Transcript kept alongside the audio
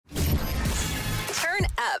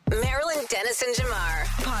up Marilyn Dennis and Jamar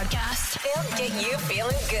podcast. They'll get you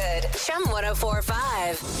feeling good. Chum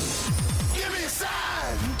 104.5. Give me a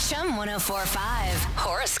sign. Chum 104.5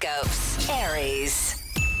 horoscopes. Aries.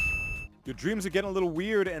 Your dreams are getting a little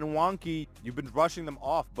weird and wonky. You've been brushing them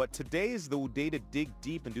off, but today is the day to dig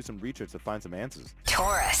deep and do some research to find some answers.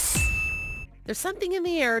 Taurus. There's something in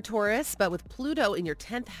the air, Taurus, but with Pluto in your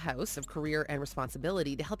 10th house of career and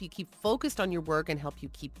responsibility to help you keep focused on your work and help you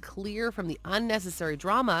keep clear from the unnecessary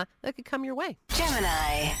drama that could come your way.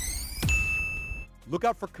 Gemini. Look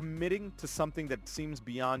out for committing to something that seems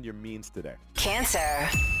beyond your means today. Cancer.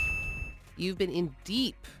 You've been in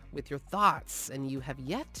deep with your thoughts and you have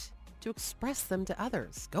yet to express them to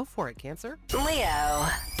others. Go for it, Cancer. Leo.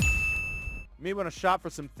 You may want to shop for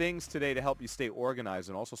some things today to help you stay organized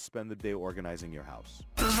and also spend the day organizing your house.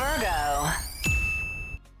 Virgo.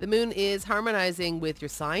 The moon is harmonizing with your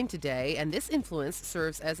sign today, and this influence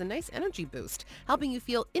serves as a nice energy boost, helping you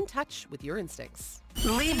feel in touch with your instincts.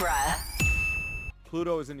 Libra.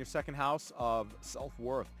 Pluto is in your second house of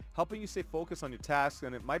self-worth, helping you stay focused on your tasks,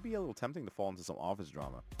 and it might be a little tempting to fall into some office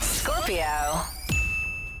drama. Scorpio.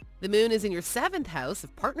 The moon is in your 7th house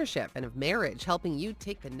of partnership and of marriage, helping you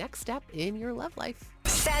take the next step in your love life.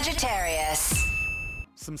 Sagittarius.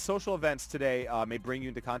 Some social events today may bring you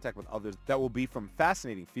into contact with others that will be from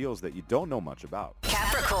fascinating fields that you don't know much about.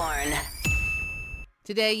 Capricorn.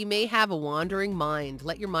 Today, you may have a wandering mind.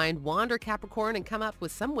 Let your mind wander, Capricorn, and come up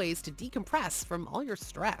with some ways to decompress from all your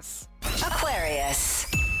stress. Aquarius.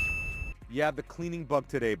 You have the cleaning bug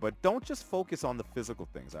today, but don't just focus on the physical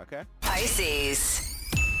things, okay? Pisces.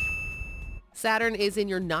 Saturn is in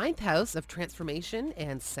your 9th house of transformation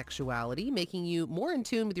and sexuality, making you more in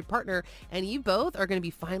tune with your partner, and you both are going to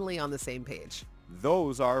be finally on the same page.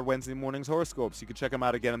 Those are Wednesday morning's horoscopes. You can check them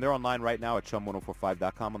out again, and they're online right now at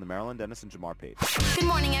chum1045.com on the Marilyn Dennis and Jamar page. Good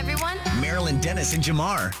morning, everyone. Marilyn Dennis and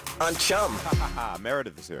Jamar on Chum.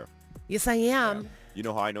 Meredith is here. Yes, I am. You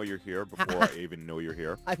know how I know you're here before I even know you're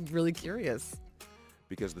here? I'm really curious.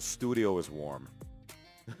 Because the studio is warm.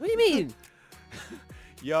 What do you mean?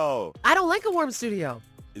 Yo. I don't like a warm studio.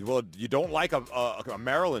 Well, you don't like a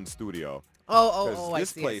Maryland studio. Oh,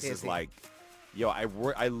 this place is like, yo,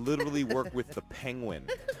 I literally work with the Penguin,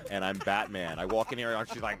 and I'm Batman. I walk in here, and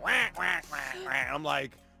she's like, wah, wah, wah, wah. And I'm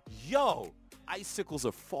like, yo, icicles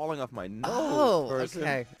are falling off my nose. Oh, person.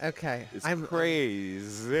 okay. It's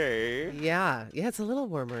crazy. Yeah, it's a little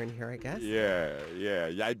warmer in here, I guess. Yeah.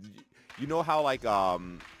 You know how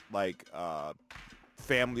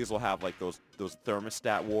families will have like those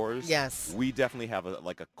thermostat wars. Yes. We definitely have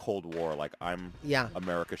a Cold War. Like I'm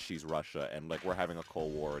America, she's Russia, and like we're having a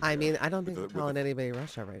Cold War. I mean, I don't think we're calling anybody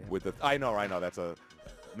Russia right now. I know. That's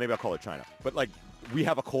maybe I'll call it China. But like we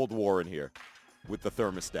have a Cold War in here with the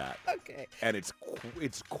thermostat. Okay. And it's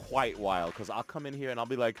quite wild because I'll come in here and I'll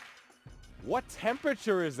be like, what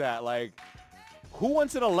temperature is that? Like, who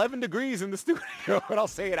wants it 11 degrees in the studio? And I'll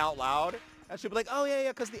say it out loud. And she'll be like, oh yeah,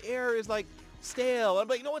 because the air is like stale. I'm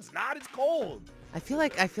like, no, it's not. It's cold. I feel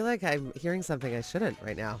like I'm hearing something I shouldn't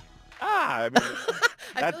right now. I mean,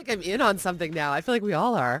 I feel like I'm in on something now. I feel like we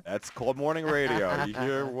all are. That's Cold Morning Radio. You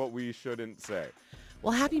hear what we shouldn't say.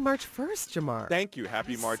 Well, happy March 1st, Jamar. Thank you.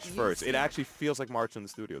 Happy March 1st. It actually feels like March in the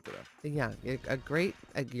studio today. Yeah, you're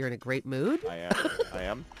in a great mood. I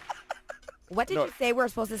am. What did you say we're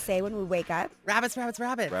supposed to say when we wake up? Rabbits. Rabbits.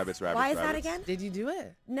 Why is that again? Did you do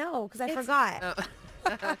it? No, because I forgot.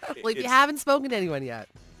 Well, if you haven't spoken to anyone yet,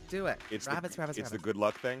 do it. It's rabbits. It's the good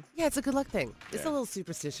luck thing. Yeah, it's a good luck thing. It's Yeah. a little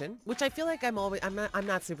superstition, which I feel like I'm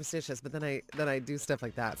not superstitious, but then I do stuff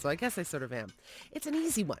like that. So I guess I sort of am. It's an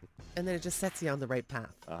easy one, and then it just sets you on the right path.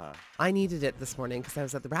 I needed it this morning because I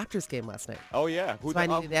was at the Raptors game last night. Oh yeah, So I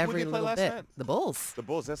needed every little bit. Night? The Bulls. The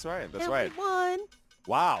Bulls. That's right. That's And right. we won.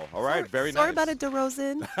 Wow. All right. Very nice. Sorry about it,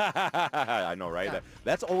 DeRozan. I know, right? Yeah.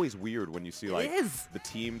 That's always weird when you see like It is. the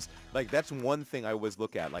teams. Like that's one thing I always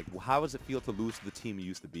look at. Like, how does it feel to lose to the team you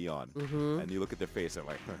used to be on? And you look at their face and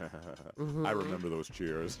like, I remember those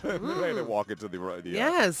cheers. They walk into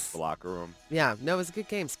the locker room. Yeah. No, it was a good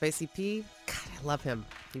game. Spicy P. God, I love him.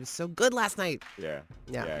 He was so good last night. Yeah.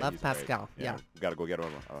 Love he's Pascal. great. Yeah. Got to go get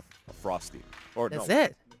him a Frosty. Or That's no,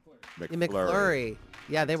 it. McFlurry.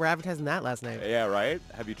 Yeah, they were advertising that last night. Yeah, right?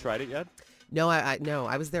 Have you tried it yet? No,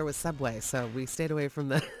 I was there with Subway, so we stayed away from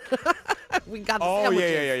the. We got the Oh,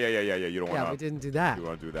 sandwiches. yeah. You don't want to. Yeah, we didn't do that. You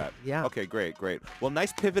want to do that? Yeah. Okay, great. Well,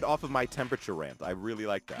 nice pivot off of my temperature rant. I really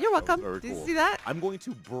like that. You're That was welcome. very Did you cool. see that? I'm going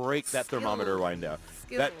to break that thermometer right now.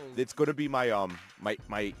 Skilled. It's going to be my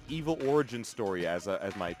my evil origin story as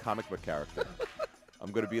my comic book character.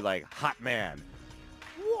 I'm going to be like Hot Man.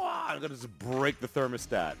 Wah! I'm going to just break the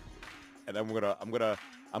thermostat, and then I'm gonna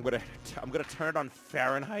I'm gonna turn it on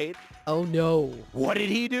Fahrenheit. Oh no. What did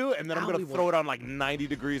he do? And then I'm gonna Hollywood. throw it on like 90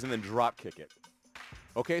 degrees and then drop kick it.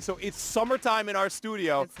 Okay, so it's summertime in our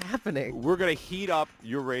studio. It's happening. We're gonna heat up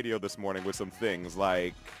your radio this morning with some things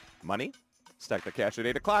like money, stack the cash at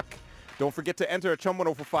 8 o'clock. Don't forget to enter at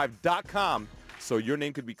chum1045.com so your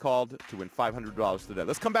name could be called to win $500 today.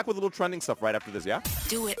 Let's come back with a little trending stuff right after this, yeah?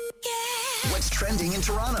 Do it. Yeah. What's trending in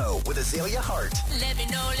Toronto with Azalea Hart? Let me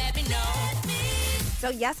know, let me know. So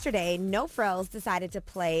yesterday, No Frills decided to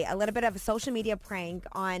play a little bit of a social media prank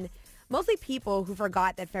on mostly people who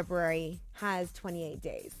forgot that February has 28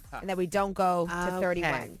 days and that we don't go to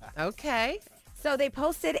 31. Okay. So they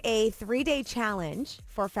posted a 3-day challenge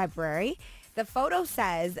for February. The photo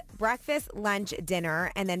says breakfast, lunch,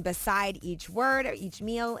 dinner, and then beside each word or each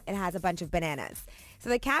meal, it has a bunch of bananas. So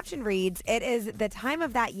the caption reads, "It is the time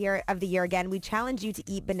of the year again. We challenge you to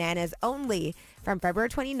eat bananas only from February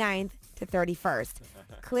 29th to 31st.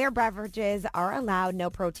 Clear beverages are allowed, no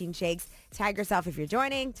protein shakes. Tag yourself if you're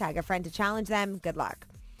joining. Tag a friend to challenge them. Good luck."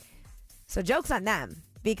 So joke's on them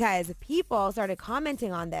because people started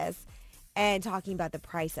commenting on this and talking about the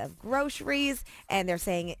price of groceries. And they're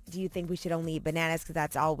saying, do you think we should only eat bananas because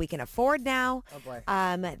that's all we can afford now? Oh, boy.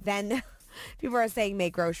 Then people are saying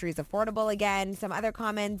make groceries affordable again. Some other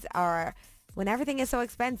comments are, when everything is so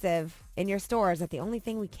expensive in your stores that the only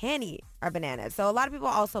thing we can eat are bananas. So a lot of people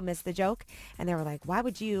also missed the joke. And they were like, why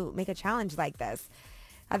would you make a challenge like this?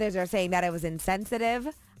 Others are saying that it was insensitive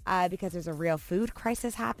because there's a real food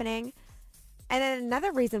crisis happening. And then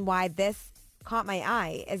another reason why this caught my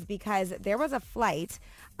eye is because there was a flight,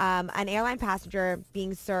 an airline passenger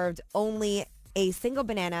being served only a single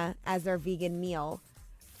banana as their vegan meal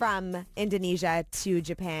from Indonesia to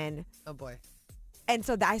Japan. Oh boy. And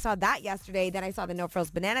so I saw that yesterday. Then I saw the No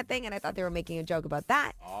Frills banana thing, and I thought they were making a joke about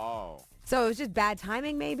that. Oh. So it was just bad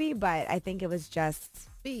timing maybe, but I think it was just,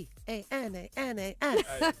 B-A-N-A-N-A-N.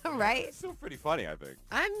 right? It's still pretty funny, I think.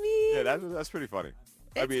 I mean, Yeah, that's pretty funny.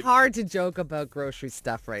 it's hard to joke about grocery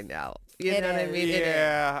stuff right now. You It know what I is. mean?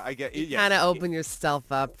 Yeah, I get it. Yeah, Kind of open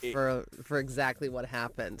yourself up it- for exactly what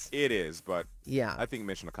happened. It is, but Yeah. I think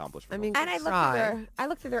mission accomplished. For I mean, most And I people.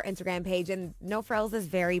 looked through their Instagram page, and No Frills is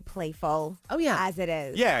very playful. Oh, yeah. As it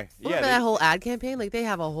is. yeah, Remember that whole ad campaign? Like they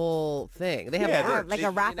have a whole thing. They have Yeah, a they're- merch, like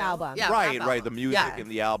a rap you know? album. Yeah, right, rap right. The album. music Yeah.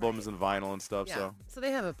 and the albums and vinyl and stuff. Yeah. So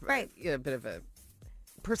they have a Right. a bit of a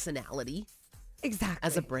personality Exactly.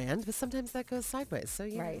 as a brand, but sometimes that goes sideways. So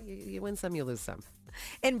you, Right. you win some, you lose some.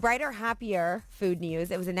 In brighter, happier food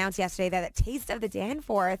news, it was announced yesterday that the Taste of the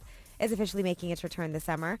Danforth is officially making its return this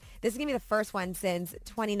summer. This is going to be the first one since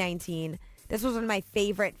 2019. This was one of my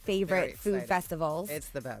favorite Very food exciting. festivals. It's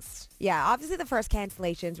the best. Yeah, obviously the first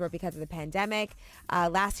cancellations were because of the pandemic.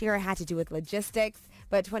 Last year it had to do with logistics,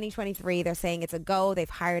 but 2023 they're saying it's a go. They've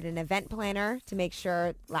hired an event planner to make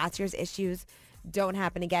sure last year's issues don't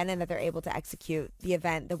happen again and that they're able to execute the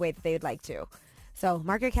event the way that they would like to. So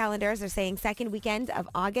mark your calendars. They're saying second weekend of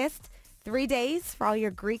August, 3 days for all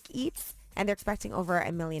your Greek eats, and they're expecting over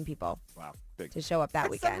 1 million people wow, big. to show up that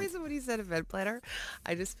For weekend. some reason, when he said event planner,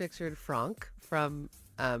 I just pictured Franck from,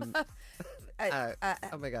 oh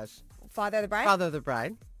my gosh, Father of the Bride? Father of the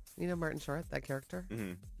Bride. You know Martin Short, that character?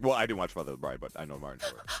 Mhm. Well, I didn't watch Father of the Bride, but I know Martin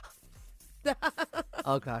Short.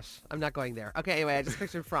 Oh gosh, I'm not going there. Okay, anyway, I just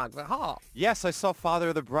pictured Franck, but Yes, I saw Father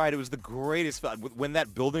of the Bride. It was the greatest. When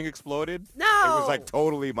that building exploded, No! it was like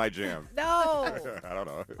totally my jam. no. I don't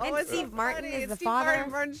know. And it's so Steve Martin funny. is It's the Steve father?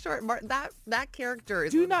 Martin Short. That character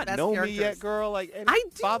is Do you one of not the best know characters. me yet, girl? Like, I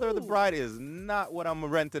Father of the do. Bride is not what I'm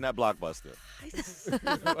renting at Blockbuster.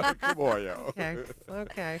 Come on, yo. Okay,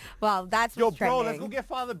 okay. Well, that's Yo, what's bro, trending. let's go get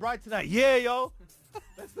Father of the Bride tonight. Yeah, yo.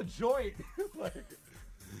 That's the joint. Like,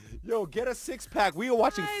 yo, get a 6-pack. We are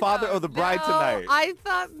watching I Father don't of the Bride know. tonight. I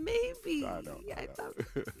thought maybe. I know. I thought.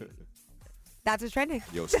 That's what's trending.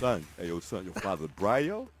 Yo, son. Hey, yo, son. Yo, Father of the Bride,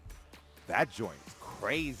 yo. That joint is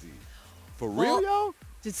crazy. For real, Well, yo?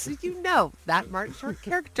 Just so you know, that Martin Short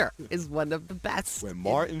character is one of the best When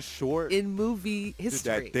Martin Short in movie did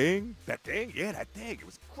history. that thing, it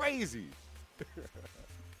was crazy.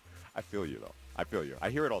 I feel you, though. I feel you.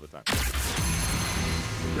 I hear it all the time.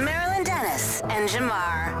 Marilyn Dennis and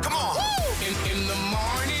Jamar. Come on. In the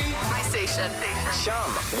morning. My station. Chum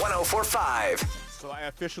 1045. So I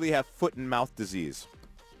officially have foot and mouth disease.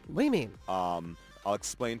 What do you mean? I'll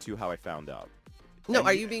explain to you how I found out. No, And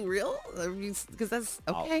are you being real? Because that's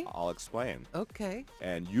okay. I'll explain. Okay.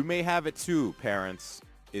 And you may have it too, parents.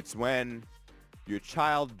 It's when your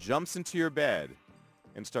child jumps into your bed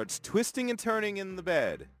and starts twisting and turning in the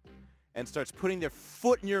bed and starts putting their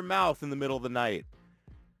foot in your mouth in the middle of the night.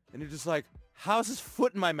 And you're just like, how's his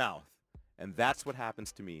foot in my mouth? And that's what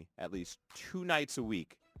happens to me at least 2 nights a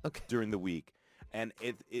week Okay. during the week. And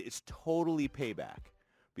it's totally payback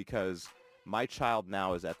because my child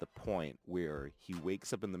now is at the point where he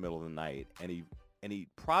wakes up in the middle of the night and he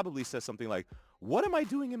probably says something like, "What am I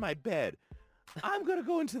doing in my bed? I'm going to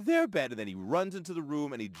go into their bed." And then he runs into the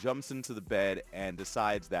room and he jumps into the bed and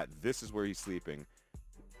decides that this is where he's sleeping.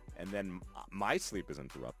 And then my sleep is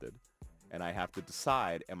interrupted. And I have to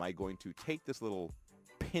decide, am I going to take this little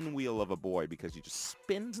pinwheel of a boy because he just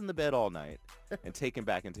spins in the bed all night and take him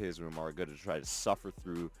back into his room, or am I going to try to suffer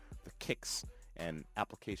through the kicks and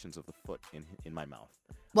applications of the foot in my mouth?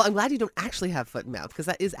 Well, I'm glad you don't actually have foot and mouth because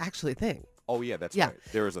that is actually a thing. Oh, yeah, that's Yeah. right.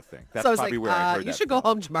 There is a thing. That's So I was probably like, where I heard you that should go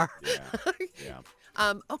from. home, Jamar.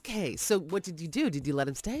 Yeah. Okay, so what did you do? Did you let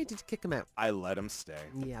him stay? Or did you kick him out? I let him stay.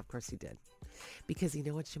 Yeah, of course you did. Because you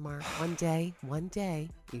know what, Jamar? One day,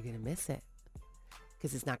 you're going to miss it.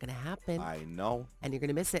 Because it's not going to happen. I know. And you're going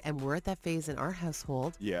to miss it. And we're at that phase in our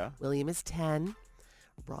household. Yeah. William is 10.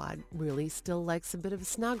 Rod really still likes a bit of a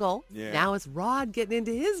snuggle. Yeah. Now it's Rod getting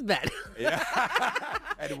into his bed. Yeah.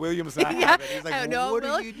 And William's not Yeah. having it. He's like, I know, what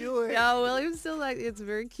are Will- you doing? No, William's still like, it's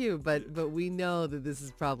very cute, but we know that this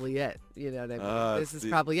is probably it. You know what I mean? This is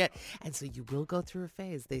probably it. And so you will go through a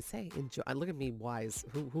phase. They say, enjoy. Look at me, wise.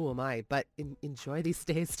 Who am I? But enjoy these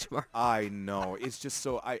days tomorrow. I know. It's just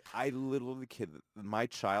so, I literally kid. My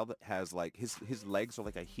child has like, his legs are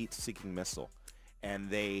like a heat-seeking missile.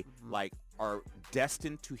 And they like are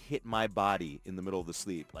destined to hit my body in the middle of the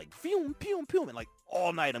sleep. Like, phew, pew, pew. And like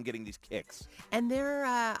all night I'm getting these kicks. And they're,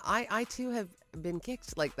 I too have been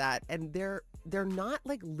kicked like that. And they're not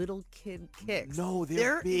like little kid kicks. No,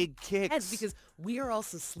 they're big kicks. Intense because we are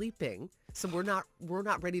also sleeping. So we're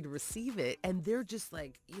not ready to receive it. And they're just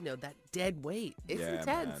like, that dead weight. It's Yeah,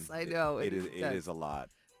 intense. man. I know. It intense. is a lot.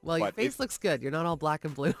 Well, your But face looks good. You're not all black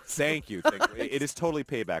and blue. Thank you. It is totally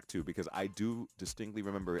payback, too, because I do distinctly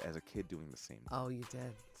remember as a kid doing the same thing. Oh, you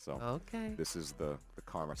did. So Okay. this is the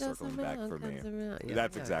karma Goes circling back around, for me. comes around. Yeah,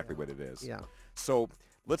 That's yeah, exactly yeah. what it is. Yeah. So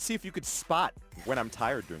let's see if you could spot when I'm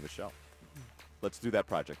tired during the show. Let's do that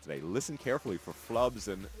project today. Listen carefully for flubs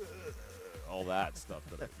and all that stuff.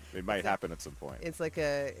 It might happen at some point. It's like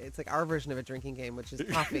our version of a drinking game, which is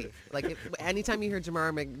coffee. Like anytime you hear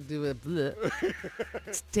Jamar do a bleh,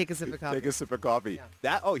 take a sip of coffee. Take a sip of coffee.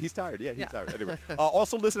 Yeah. He's tired. Yeah, he's Yeah. tired. Anyway,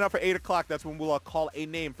 also listen out for 8 o'clock. That's when we'll call a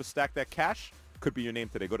name for Stack That Cash. Could be your name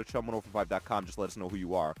today. Go to chum1045.com. Just let us know who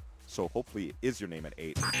you are. So hopefully it is your name at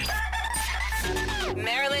 8.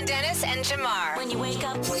 Marilyn Dennis and Jamar. When you wake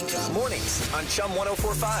up. Mornings on Chum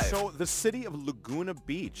 1045. So the city of Laguna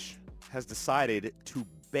Beach has decided to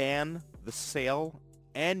ban the sale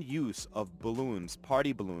and use of balloons,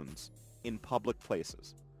 party balloons, in public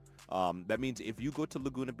places. That means if you go to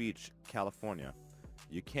Laguna Beach, California,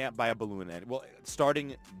 you can't buy a balloon.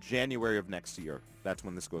 Starting January of next year, that's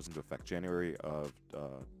when this goes into effect. January of,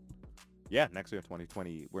 next year,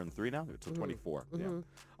 2020. We're in 3 now? It's 24.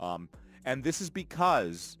 Yeah. And this is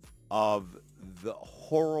because of the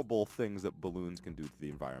horrible things that balloons can do to the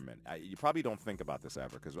environment. You probably don't think about this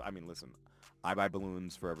ever because, listen, I buy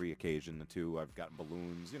balloons for every occasion, too. I've gotten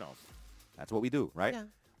balloons, that's what we do, right? Yeah.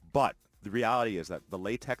 But the reality is that the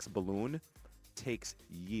latex balloon takes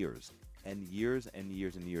years and years and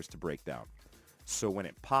years and years to break down. So when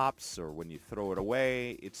it pops or when you throw it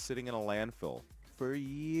away, it's sitting in a landfill for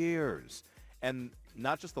years. And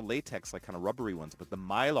not just the latex, like kind of rubbery ones, but the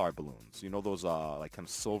Mylar balloons. You know those like kind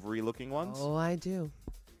of silvery looking ones? Oh, I do.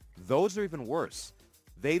 Those are even worse.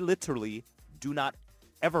 They literally do not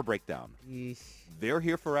ever break down. Yeesh. They're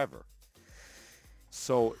here forever.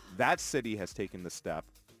 So that city has taken the step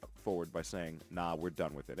forward by saying, nah, we're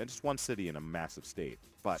done with it. And it's one city in a massive state.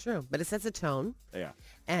 But True, but it sets a tone. yeah.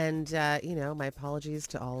 And, my apologies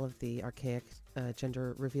to all of the archaic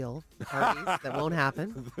gender reveal parties that won't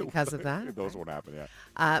happen because of that. Those won't happen,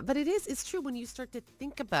 yeah. But it's true when you start to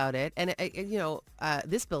think about it. And,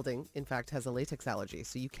 this building, in fact, has a latex allergy.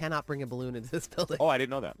 So you cannot bring a balloon into this building. Oh, I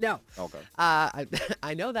didn't know that. No. Okay.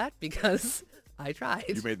 I know that because I tried.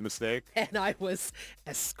 You made the mistake? And I was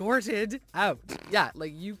escorted out. Yeah,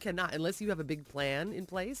 like you cannot, unless you have a big plan in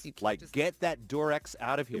place, you can't Like, just... get that Durex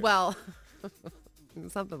out of here. Well,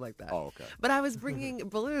 something like that. Oh, okay. But I was bringing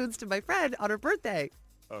balloons to my friend on her birthday,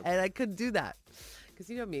 and I couldn't do that. Because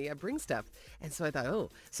you know me, I bring stuff. And so I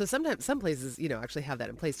thought, so sometimes some places, actually have that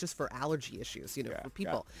in place just for allergy issues, Yeah, for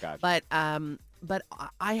people. gotcha. But But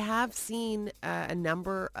I have seen a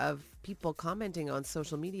number of people commenting on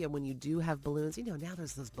social media when you do have balloons. You know, now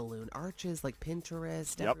there's those balloon arches like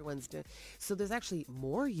Pinterest. Yep. Everyone's doing. So there's actually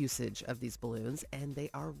more usage of these balloons, and they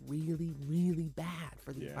are really, really bad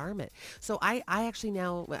for the environment. So I actually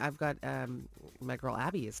now, I've got my girl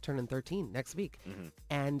Abby is turning 13 next week,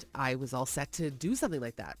 and I was all set to do something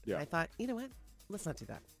like that. Yeah. I thought, you know what? Let's not do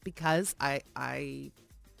that, because I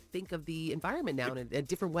think of the environment now in a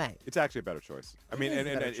different way. It's actually a better choice. I mean, is and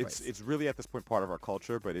a better it's choice. it's really at this point part of our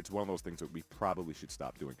culture, but it's one of those things that we probably should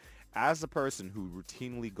stop doing. As a person who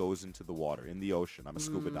routinely goes into the water, in the ocean, I'm a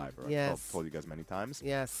scuba diver. yes. I've told you guys many times.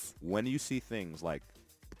 Yes. When you see things like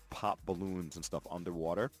pop balloons and stuff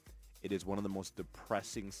underwater, it is one of the most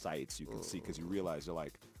depressing sights you can see, because you realize you're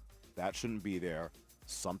like, that shouldn't be there.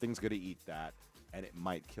 Something's going to eat that, and it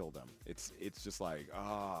might kill them. It's just like,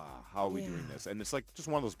 how are we doing this? And it's like just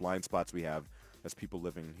one of those blind spots we have as people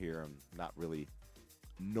living here and not really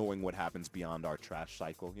knowing what happens beyond our trash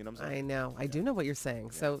cycle. You know what I'm saying? I know. I do know what you're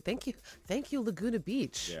saying. So thank you, Laguna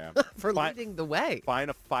Beach, Yeah. for leading the way. Fine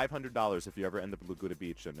of $500 if you ever end up at Laguna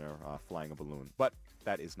Beach and they're flying a balloon. But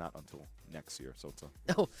that is not until next year. So it's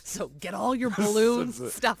Oh, so get all your balloons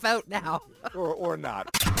stuff out now. or not.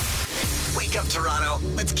 Wake up, Toronto.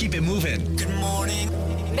 Let's keep it moving. Good morning.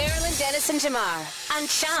 Marilyn Dennis and Jamar on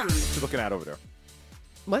Chum. What you looking at over there?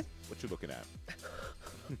 What? What you looking at?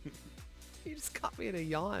 You just caught me in a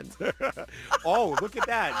yawn. Oh, look at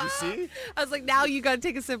that. You see? I was like, now you got to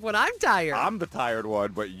take a sip when I'm tired. I'm the tired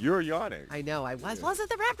one, but you're yawning. I know. I was at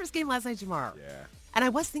the Raptors game last night, Jamar. Yeah. And I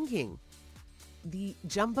was thinking, the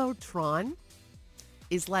Jumbotron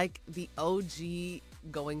is like the OG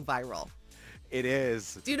going viral. It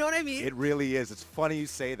is. Do you know what I mean? It really is. It's funny you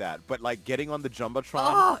say that, but like getting on the Jumbotron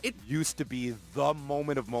Oh, it- used to be the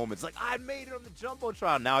moment of moments. Like, I made it on the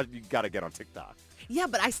Jumbotron. Now you got to get on TikTok. Yeah,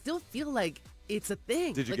 but I still feel like it's a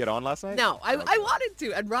thing. Did you Like, get on last night? No, I Okay. wanted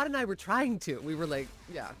to. And Rod and I were trying to. We were like,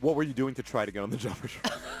 yeah. What were you doing to try to get on the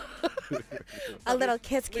Jumbotron? A little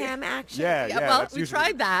kiss cam action. yeah, Yeah, well, that's we usually-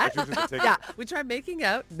 tried that. that's usually the ticket. Yeah, we tried making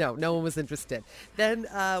out. No one was interested. Then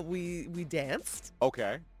we danced.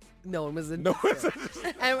 Okay. No one was No,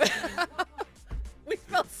 interested. And we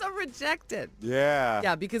felt so rejected. yeah.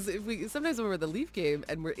 Yeah, because if we sometimes when we're at the Leaf game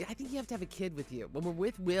and I think you have to have a kid with you. When we're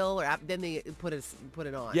with Will then they put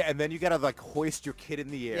it on. Yeah, and then you gotta like hoist your kid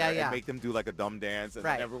in the air Yeah, yeah. and make them do like a dumb dance, and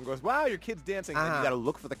Right. then everyone goes, "Wow, your kid's dancing!" And Uh-huh. you gotta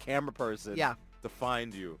look for the camera person. Yeah. To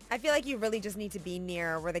find you. I feel like you really just need to be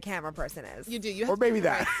near where the camera person is. You do. You have Or to maybe pick the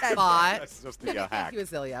that. right spot. That's just the hack. Thank you,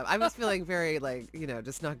 Azalea. I was feeling very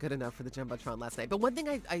just not good enough for the Jumbotron last night. But one thing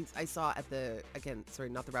I saw at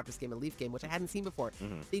not the Raptors game, a Leaf game, which I hadn't seen before.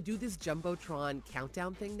 They do this Jumbotron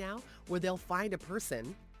countdown thing now where they'll find a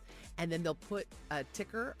person and then they'll put a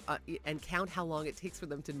ticker and count how long it takes for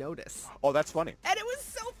them to notice. Oh, that's funny. And it was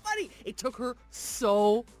so funny. It took her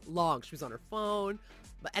so long. She was on her phone,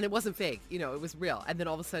 and it wasn't fake. You know, it was real. And then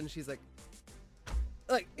all of a sudden she's like,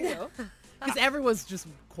 because everyone's just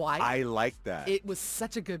quiet. I like that. It was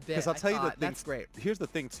such a good bit. Because I'll I tell you the thought, thing. That's great. Here's the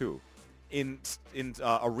thing too, in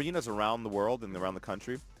arenas around the world and around the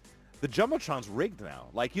country, the Jumbotron's rigged now.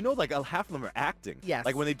 Like, like half of them are acting. Yes.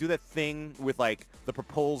 Like when they do that thing with like the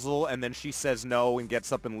proposal and then she says no and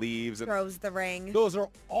gets up and leaves. And Throws the ring. those are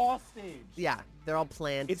all staged. Yeah, they're all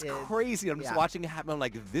planted. It's crazy. I'm just Yeah. watching it happen. I'm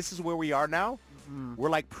like, this is where we are now? We're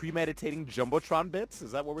like premeditating Jumbotron bits?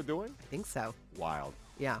 Is that what we're doing? I think so. Wild.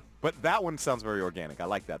 Yeah. But that one sounds very organic. I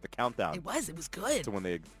like that. The countdown. It was good. To when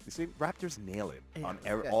you see, Raptors nail it Yeah, on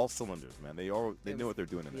it was good. all cylinders, man. They know what they're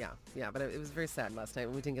doing in Yeah, yeah, but it was very sad last night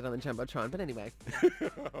when we didn't get on the Jumbotron. But anyway, it.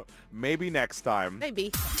 Maybe next time.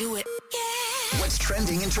 maybe. Do it. What's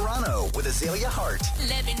trending in Toronto with Azalea Hart?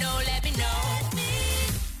 Let me know, let me know.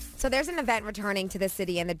 So there's an event returning to the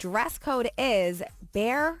city, and the dress code is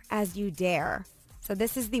Bear as You Dare. So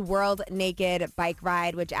this is the World Naked Bike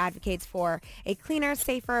Ride, which advocates for a cleaner,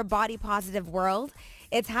 safer, body-positive world.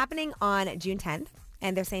 It's happening on June 10th,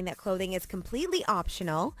 and they're saying that clothing is completely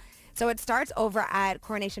optional. So it starts over at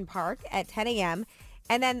Coronation Park at 10 a.m.,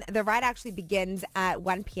 and then the ride actually begins at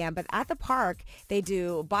 1 p.m. But at the park, they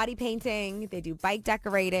do body painting, they do bike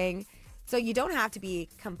decorating. So you don't have to be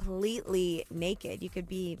completely naked. You could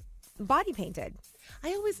be body painted.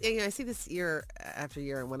 I always, I see this year after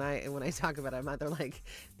year, and when I talk about it, I'm either like,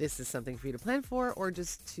 this is something for you to plan for, or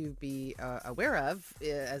just to be aware of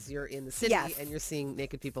as you're in the city Yes. and you're seeing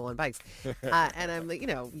naked people on bikes. And I'm like,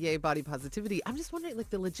 yay, body positivity. I'm just wondering, like,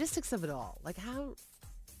 the logistics of it all. Like, how?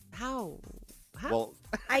 Well,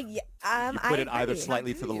 I put it either agree.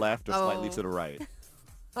 slightly to the left or slightly Oh. to the right.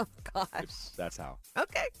 Oh gosh. That's how.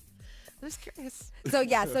 Okay. I'm just curious. So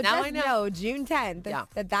yeah, so Now just I know. know June 10th Yeah.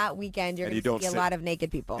 that weekend you're And going you to don't see a sit- lot of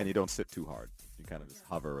naked people. And you don't sit too hard. You kind of just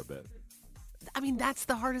hover a bit. I mean, that's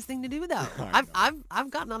the hardest thing to do, though.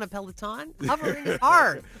 I've gotten on a Peloton. Hovering is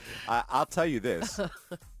hard. I'll tell you this.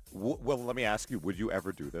 Well, let me ask you, would you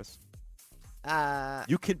ever do this?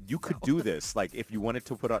 You could do this. Like, if you wanted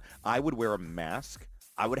to put on, I would wear a mask.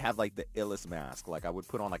 I would have like the illest mask. Like, I would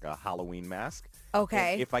put on like a Halloween mask.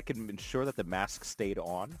 Okay. And if I could ensure that the mask stayed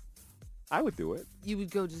on, I would do it. You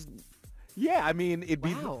would go just, Yeah, I mean, it'd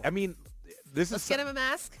be. Wow. I mean, this let's is. get him a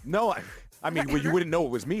mask. No, I mean, well, you wouldn't know it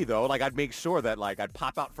was me though. Like, I'd make sure that like I'd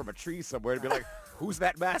pop out from a tree somewhere and be like, "Who's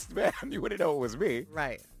that masked man?" You wouldn't know it was me.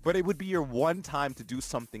 Right. But it would be your one time to do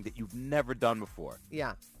something that you've never done before.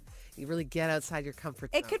 Yeah. You really get outside your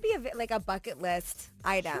comfort zone. It could be like a bucket list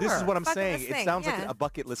item. This is what I'm Bucket saying. list It thing, sounds yeah. like a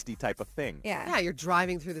bucket listy type of thing. Yeah. Yeah, you're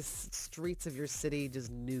driving through the streets of your city just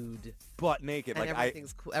nude. Butt naked. And Like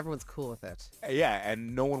everything's cool. Everyone's cool with it. yeah,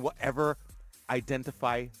 and no one will ever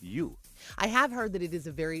identify you. I have heard that it is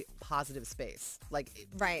a very positive space. Like,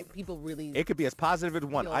 Right. people really, It could be as positive as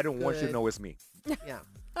one. Feel I don't want you to good. know it's me. yeah.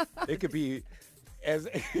 It could be as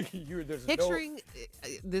there's Picturing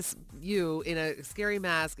this you in a scary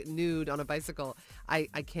mask, nude on a bicycle, I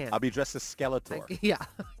can't. I'll be dressed as Skeletor Yeah.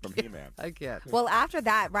 from He-Man. I can't. Well, after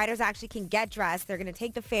that, riders actually can get dressed. They're going to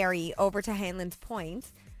take the ferry over to Hanlan's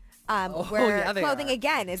Point, where yeah, they clothing are.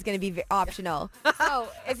 again is going to be optional. So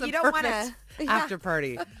if It's a you don't want perfect to, after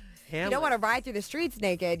party. you don't want to ride through the streets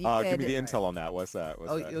naked. You Give could. me the intel on that. What's that?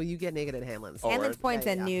 What's that? You get naked at Hanlan's. Oh, Hanlan's word? Point's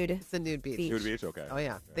Yeah, a yeah. nude. It's a nude beach. beach. Nude beach? Okay. Oh,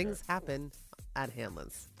 yeah. Things happen at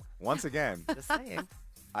Hanlan's. Once again, Just saying.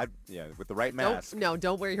 with the right mask.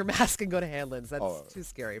 Don't wear your mask and go to Hanlan's. That's Oh. too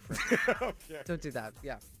scary for me. Don't do that.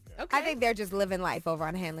 Yeah. Okay. I think they're just living life over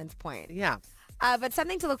on Hanlan's Point. Yeah. But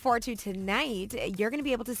something to look forward to tonight, you're going to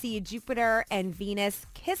be able to see Jupiter and Venus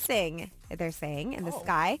kissing, they're saying, in the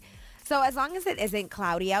sky. So as long as it isn't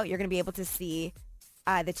cloudy out, you're going to be able to see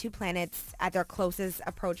the two planets at their closest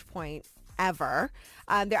approach point ever.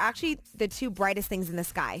 They're actually the two brightest things in the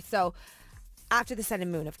sky. So after the sun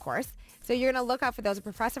and moon, of course. So you're going to look out for those. A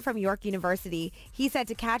professor from York University, he said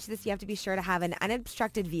to catch this, you have to be sure to have an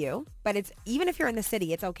unobstructed view. But it's even if you're in the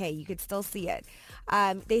city, it's okay. You could still see it.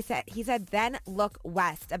 He said, then look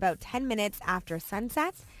west about 10 minutes after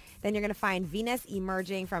sunset. Then you're going to find Venus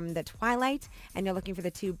emerging from the twilight, and you're looking for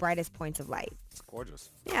the two brightest points of light. It's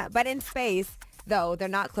gorgeous. Yeah, but in space, though, they're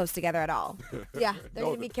not close together at all. Yeah, they're No,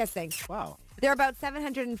 going to be kissing. Wow. They're about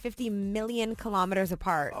 750 million kilometers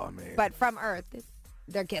apart. Oh, man. But from Earth,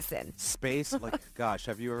 they're kissing. Space, like, gosh,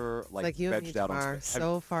 have you ever Like you and me vegged out on are space?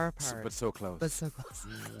 so far apart. But so close. But so close.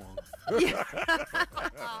 yeah.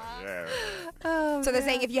 Oh, So they're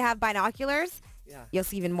saying if you have binoculars, Yeah. you'll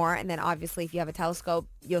see even more. And then obviously if you have a telescope,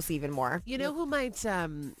 you'll see even more. You know who might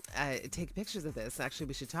take pictures of this? Actually,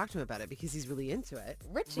 we should talk to him about it because he's really into it.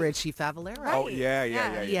 Richie. Favalero. Right. Oh, yeah.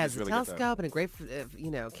 He has he's a really good at that. telescope and a great,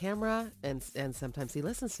 camera, and sometimes he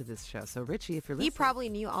listens to this show. So Richie, if you're listening, He probably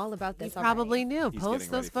knew all about he this probably knew. He's Post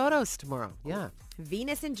getting those ready for photos tomorrow. Yeah.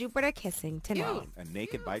 Venus and Jupiter kissing tonight. A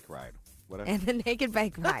naked bike ride. What a, And the naked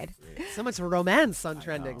bike ride. So much romance on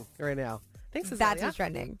trending right now. Thanks, That's Cecilia. what's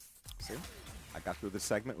trending. see? I got through this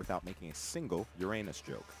segment without making a single Uranus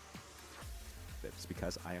joke. That's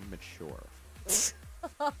because I am mature.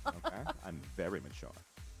 Okay? I'm very mature.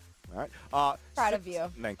 All right. Proud of you.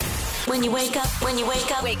 Thank you. When you wake up,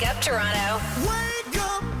 wake up Toronto. Wake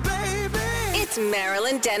up, baby. It's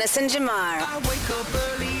Marilyn Dennis and Jamar I wake up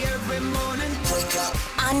early every morning. Wake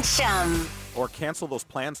up. on Chum. Or cancel those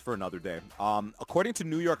plans for another day. According to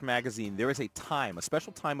New York Magazine, there is a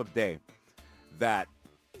special time of day, that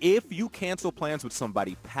if you cancel plans with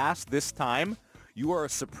somebody past this time, you are a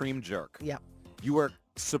supreme jerk. Yep. You are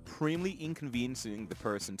supremely inconveniencing the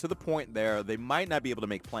person to the point there they might not be able to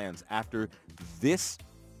make plans after this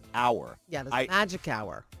hour. Yeah, the I magic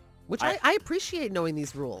hour, which I- I appreciate knowing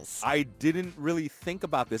these rules. I didn't really think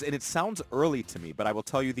about this, and it sounds early to me, but I will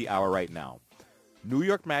tell you the hour right now. New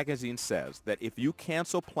York Magazine says that if you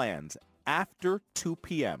cancel plans after 2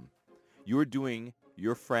 p.m., you are doing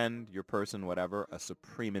your friend, your person, whatever, a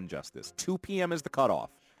supreme injustice. 2 p.m. is the cutoff.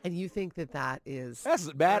 And you think that is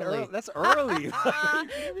That's bad. Early. That's early.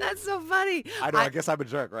 That's so funny. I know. I guess I'm a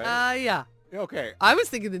jerk, right? Yeah. Okay. I was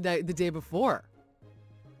thinking the day before.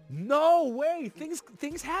 No way.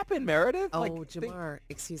 Things happen, Meredith. Oh, Like, Jamar,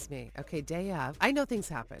 excuse me. Okay, day of. I know things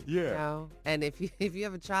happen. Yeah. You know? And if you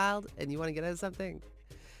have a child and you want to get out of something,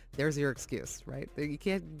 there's your excuse, right? You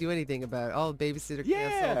can't do anything about, babysitter canceled.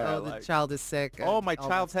 Yeah, Oh, the like- child is sick. Oh, my all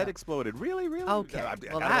that child's head stuff. exploded. Really? Okay. I Well,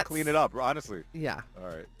 gotta that's- clean it up, honestly. Yeah. All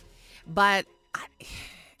right. But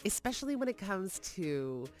especially when it comes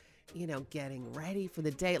to getting ready for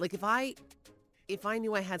the day. Like if I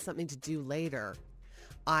knew I had something to do later,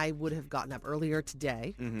 I would have gotten up earlier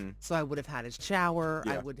today. So I would have had a shower.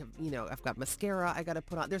 Yeah. I would have, I've got mascara I got to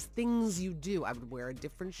put on. There's things you do. I would wear a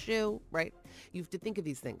different shoe, right? You have to think of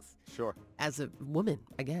these things Sure. as a woman,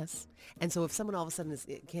 I guess. And so if someone all of a sudden is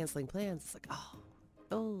canceling plans, it's like,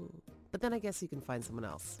 oh. But then I guess you can find someone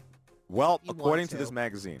else. Well, You want according to to. this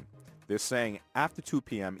magazine, they're saying after 2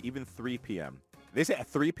 p.m., even 3 p.m., they say at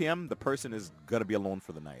 3 p.m., the person is going to be alone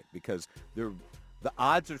for the night because the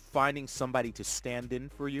odds of finding somebody to stand in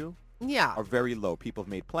for you Yeah. are very low. People have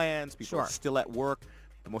made plans. People are Sure. still at work.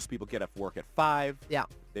 Most people get off work at 5. Yeah.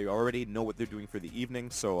 They already know what they're doing for the evening.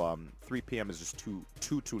 So 3 p.m. is just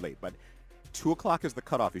too late. But 2 o'clock is the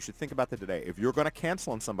cutoff. You should think about that today. If you're going to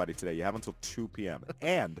cancel on somebody today, you have until 2 p.m.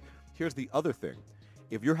 And here's the other thing.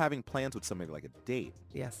 If you're having plans with somebody like a date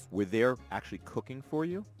Yes. where they're actually cooking for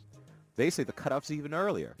you, they say the cutoff's even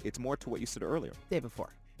earlier. It's more to what you said earlier. Day before.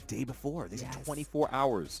 Day before. They say Yes. 24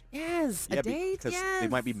 hours. Yes. A date. Because Yes. they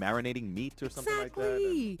might be marinating meat or something like that.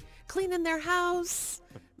 Exactly. Cleaning their house,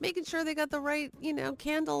 making sure they got the right,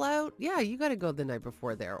 candle out. Yeah, you got to go the night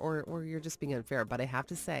before there, or you're just being unfair. But I have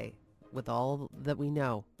to say, with all that we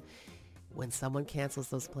know, when someone cancels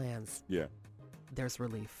those plans, Yeah. there's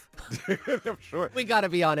relief. I'm sure. We got to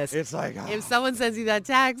be honest. It's like, If someone sends you that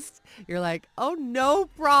text, you're like, oh, no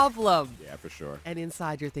problem. yeah, for sure. And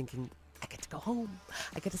inside you're thinking, I get to go home.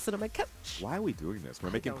 I get to sit on my couch. Why are we doing this?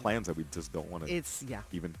 We're making don't- plans that we just don't want to It's, yeah.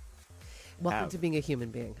 even Welcome have. to being a human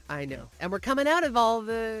being. I know. And we're coming out of all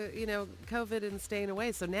the, COVID and staying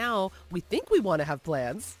away. So now we think we want to have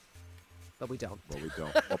plans, but we don't. Well, we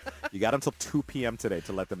don't. Well, you got until 2 p.m. today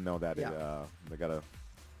to let them know that Yeah. they got to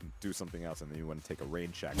do something else, and then you want to take a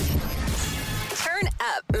rain check. Turn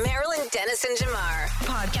up Marilyn Dennis and Jamar.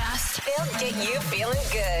 Podcast. They'll get you feeling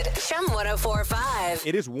good. Chum 1045.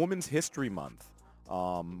 It is Women's History Month.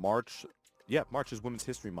 March is Women's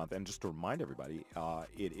History Month. And just to remind everybody,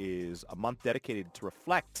 it is a month dedicated to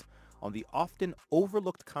reflect on the often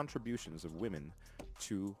overlooked contributions of women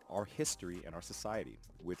to our history and our society,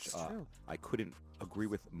 which true. I couldn't agree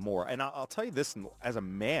with more. And I'll tell you this, as a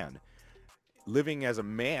man, living as a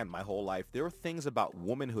man my whole life, there are things about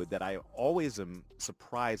womanhood that I always am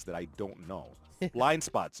surprised that I don't know. Blind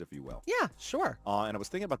spots, if you will. Yeah, sure. And I was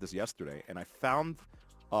thinking about this yesterday, and I found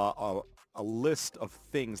a list of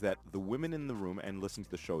things that the women in the room and listening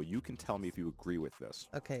to the show, you can tell me if you agree with this.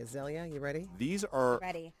 Okay, Azalea, you ready? These are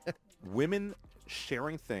Ready. women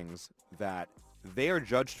sharing things that they are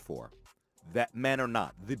judged for, that men are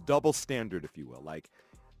not. The double standard, if you will. Like,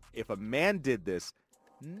 if a man did this,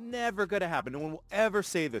 never going to happen. No one will ever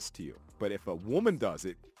say this to you. But if a woman does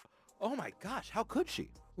it, oh my gosh, how could she?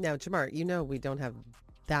 Now, Jamar, we don't have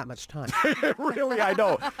that much time. Really, I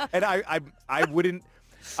know. And I wouldn't,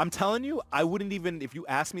 I'm telling you, I wouldn't even, if you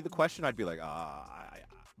asked me the question, I'd be like,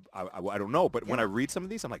 I don't know. But when I read some of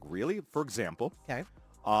these, I'm like, really? For example, Okay.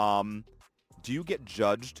 do you get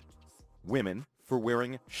judged, women, for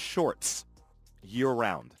wearing shorts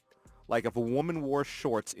year-round? Like if a woman wore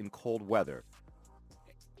shorts in cold weather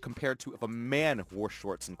compared to if a man wore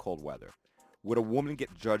shorts in cold weather, would a woman get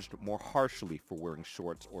judged more harshly for wearing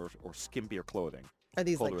shorts or skimpier clothing? Are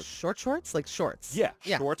these Colder. like short shorts? Like shorts? Yeah,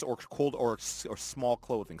 shorts or cold or small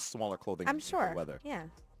clothing, smaller clothing I'm in sure. cold weather. Yeah.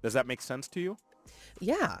 Does that make sense to you?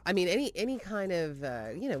 Yeah. I mean, any kind of,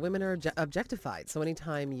 women are objectified. So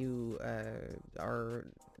anytime you are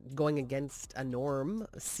going against a norm,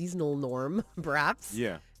 a seasonal norm, perhaps,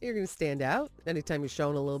 Yeah. you're going to stand out. Anytime you're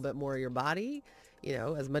showing a little bit more of your body,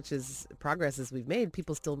 as much as progress as we've made,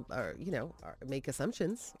 people still, make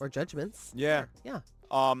assumptions or judgments. Yeah. Yeah.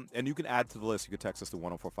 And you can add to the list. You can text us to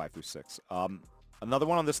 104536. Another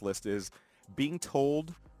one on this list is being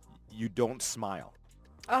told you don't smile.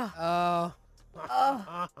 Oh.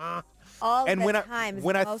 All And the when time is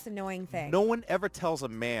when the I- most annoying thing. No one ever tells a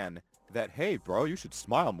man that, hey, bro, you should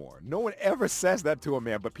smile more. No one ever says that to a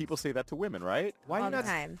man, but people say that to women, right? Why All you the not?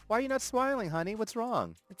 time. Why are you not smiling, honey? What's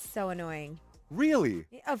wrong? It's so annoying. Really?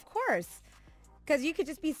 Yeah, of course. Because you could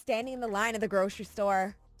just be standing in the line at the grocery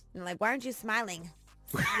store and like, why aren't you smiling,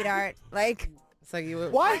 sweetheart? Like, It's like you were,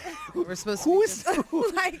 Why? we're supposed Who to is?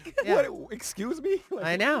 like, Yeah. What? Excuse me? Like,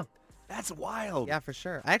 I know. That's wild. Yeah, for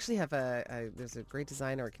sure. I actually have there's a great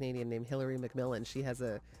designer, a Canadian named Hillary McMillan. She has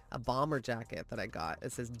a bomber jacket that I got.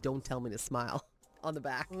 It says, "Don't tell me to smile" on the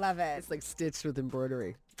back. love it. It's like stitched with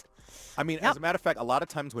embroidery. I mean, Yep. as a matter of fact, a lot of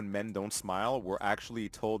times when men don't smile, we're actually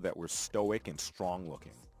told that we're stoic and strong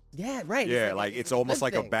looking. Yeah, right. Yeah, like it's a almost good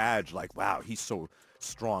like a thing. badge. Like, wow, he's so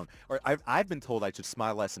strong. Or I've been told I should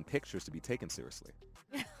smile less in pictures to be taken seriously.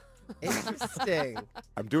 Interesting.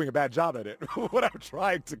 I'm doing a bad job at it. But I'm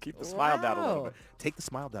trying to keep the smile down a little Wow. bit. Take the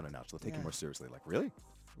smile down a notch. They'll take you more seriously. Like, really?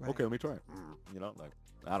 Right. Okay, let me try it. You know, like,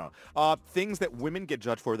 I don't know. Things that women get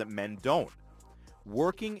judged for that men don't.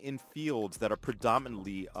 Working in fields that are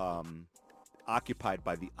predominantly occupied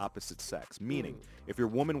by the opposite sex. Meaning, if you're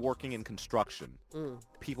a woman working in construction,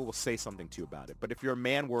 people will say something to you about it. But if you're a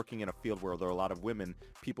man working in a field where there are a lot of women,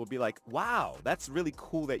 people will be like, wow, that's really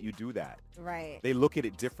cool that you do that. Right. They look at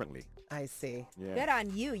it differently. I see. Yeah. Good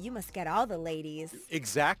on you. You must get all the ladies.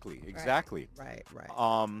 Exactly. Right,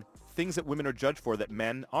 right. Things that women are judged for that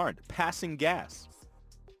men aren't. Passing gas.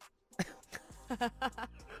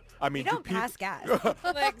 I mean, You don't pass gas.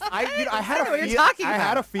 I had what you're talking I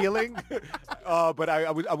had about. a feeling, but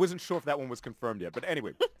I wasn't sure if that one was confirmed yet. But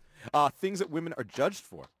anyway, things that women are judged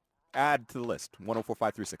for. Add to the list.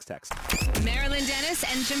 104536 text. Marilyn Dennis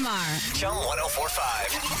and Jamar. Chum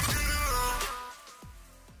 1045.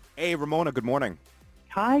 Hey, Ramona. Good morning.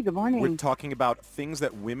 Hi, good morning. We're talking about things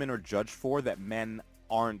that women are judged for that men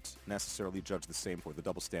aren't necessarily judged the same for. The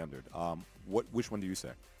double standard. Which one do you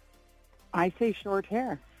say? I say short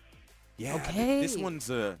hair. Yeah, Okay. this one's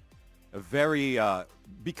a very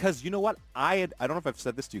because you know what, I don't know if I've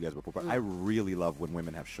said this to you guys before, but I really love when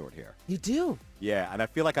women have short hair. You do. Yeah, and I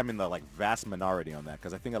feel like I'm in the vast minority on that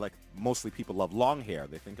because I think mostly people love long hair.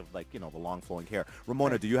 They think of the long flowing hair.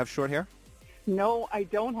 Ramona, do you have short hair? No, I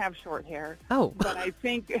don't have short hair. Oh. But I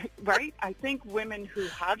think, right? I think women who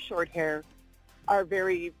have short hair are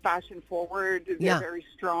very fashion forward. They're Yeah. very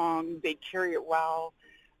strong. They carry it well.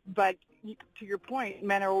 But to your point,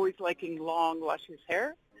 men are always liking long, luscious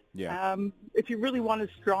hair. Yeah. If you really want a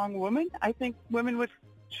strong woman, I think women with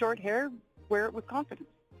short hair wear it with confidence.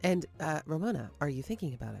 And Ramona, are you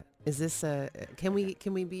thinking about it? Is this can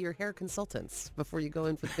we be your hair consultants before you go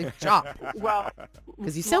in for the big job? Well,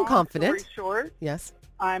 'Cause you sound long confident. story short, Yes.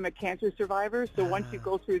 I'm a cancer survivor, so once you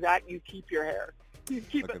go through that, you keep your hair. You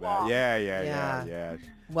keep Look it at that. long. Yeah.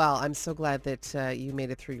 Well, I'm so glad that you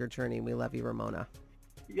made it through your journey. We love you, Ramona.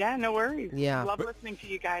 Yeah, no worries. Yeah. Love listening to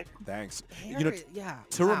you guys. Thanks. Hair, yeah.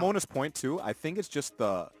 To Wow. Ramona's point too, I think it's just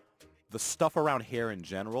the stuff around hair in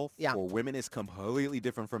general Yeah. for women is completely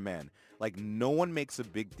different from men. Like no one makes a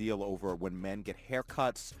big deal over when men get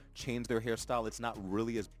haircuts, change their hairstyle. It's not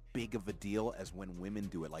really as big of a deal as when women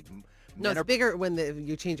do it. Like No, men it's bigger when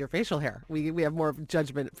you change your facial hair. We have more of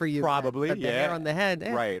judgment for you. Probably, but the yeah. hair on the head.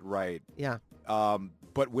 Right. Yeah.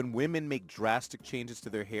 But when women make drastic changes to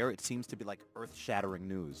their hair, it seems to be like earth-shattering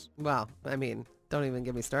news. Well, I mean, don't even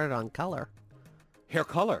get me started on color. Hair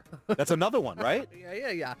color. That's another one, right?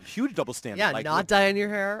 Yeah. Huge double standard. Yeah, Like, not dyeing your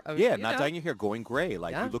hair. I mean, Yeah, you not know. dyeing your hair, going gray.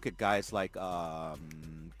 Like Yeah. you look at guys like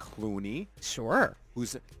Clooney, Sure.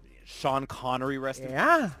 who's Sean Connery, rest in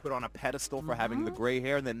Yeah. peace, put on a pedestal for having the gray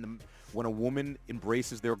hair. And then when a woman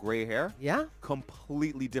embraces their gray hair, Yeah.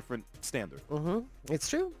 completely different standard. It's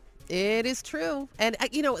true. It is true. And,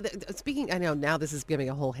 speaking, I know now this is giving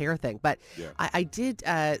a whole hair thing, but Yeah. I did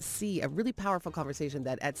see a really powerful conversation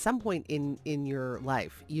that at some point in your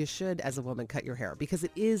life, you should, as a woman, cut your hair because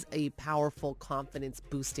it is a powerful confidence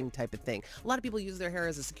boosting type of thing. A lot of people use their hair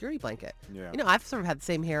as a security blanket. Yeah. I've sort of had the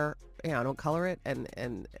same hair. I don't color it. And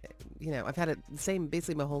I've had it the same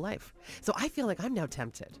basically my whole life. So I feel like I'm now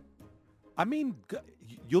tempted. I mean,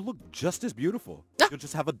 you'll look just as beautiful. You'll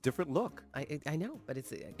just have a different look. I know, but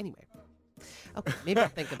it's anyway. Okay, maybe I'll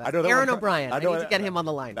think about I it. know that Aaron one- O'Brien. I know need to get him on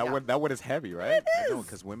the line. That Yeah. one is heavy, right? I know,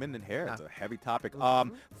 because women and hair, it's a heavy topic.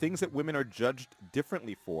 Things that women are judged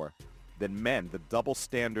differently for than men. The double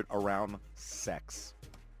standard around sex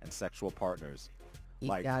and sexual partners. You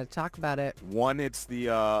Like gotta talk about it. one, it's the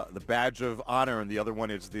badge of honor, and the other one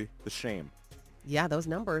is the shame. Yeah, those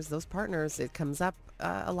numbers, those partners, it comes up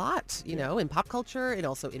a lot, in pop culture and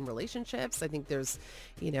also in relationships. I think there's,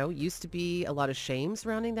 used to be a lot of shame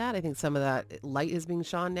surrounding that. I think some of that light is being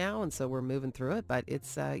shone now, and so we're moving through it. But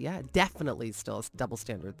it's, definitely still a double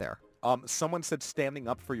standard there. Someone said standing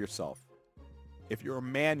up for yourself. If you're a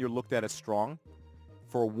man, you're looked at as strong.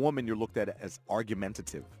 For a woman, you're looked at as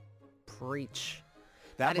argumentative. Preach.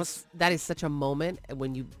 That must... That is such a moment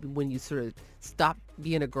when you sort of stop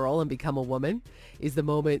being a girl and become a woman is the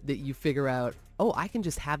moment that you figure out, oh, I can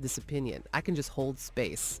just have this opinion. I can just hold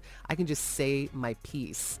space. I can just say my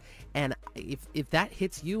piece. And if that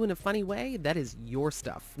hits you in a funny way, that is your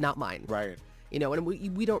stuff, not mine. Right. And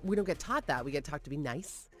we don't get taught that. We get taught to be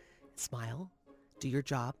nice, smile, do your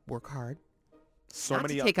job, work hard. Not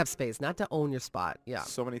to take up space, not to own your spot. Yeah.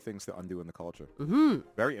 So many things to undo in the culture. Mm-hmm.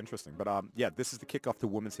 Very interesting. But this is the kickoff to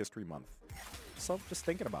Women's History Month. So just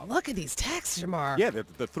thinking about it. Look at these texts, Jamar. Yeah,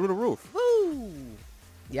 they're through the roof. Woo.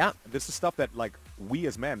 Yeah. This is stuff that, like, we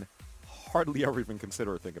as men hardly ever even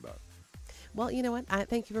consider or think about. Well, you know what? I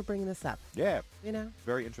thank you for bringing this up. Yeah, You know,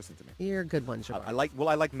 very interesting to me. you're a good one, Jamar. I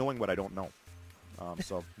like knowing what I don't know.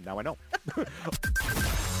 So now I know.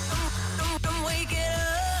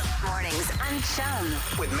 Mornings on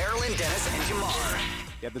Chum. With Marilyn Dennis and Jamar.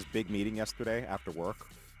 We had this big meeting yesterday after work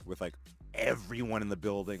with like everyone in the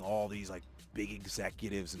building, all these like big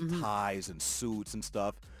executives and ties and suits and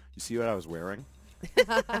stuff. You see what I was wearing?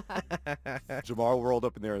 Jamar rolled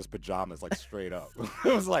up in there in his pajamas, like straight up.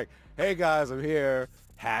 It was like, hey guys, I'm here,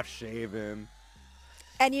 half shaven.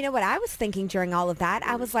 And you know what I was thinking during all of that?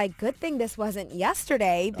 I was like, good thing this wasn't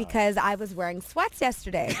yesterday because I was wearing sweats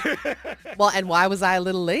yesterday. Well, and why was I a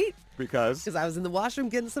little late? Because Because I was in the washroom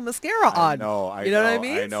getting some mascara on. I know, you know what I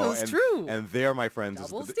mean? I know. So it's and, true. And there, my friends, is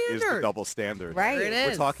Double the standard. double standard. Right. There it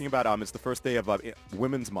We're is. talking about, it's the first day of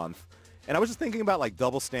Women's Month. And I was just thinking about like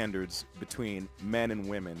double standards between men and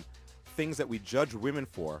women, things that we judge women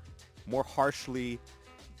for more harshly,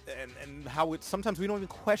 and how sometimes we don't even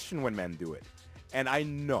question when men do it. And I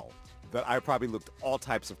know that I probably looked all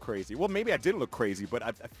types of crazy. Well, maybe I didn't look crazy, but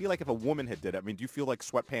I feel like if a woman had did it, I mean, do you feel like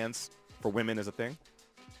sweatpants for women is a thing?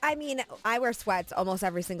 I mean, I wear sweats almost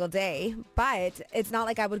every single day, but it's not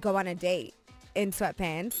like I would go on a date in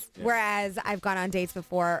sweatpants. Yeah. Whereas I've gone on dates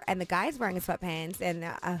before and the guy's wearing a sweatpants and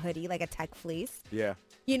a hoodie, like a tech fleece. Yeah,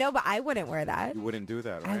 You know, but I wouldn't wear that. you wouldn't do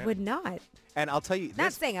that, I right? would not. And I'll tell you,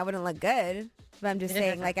 Not saying I wouldn't look good, but I'm just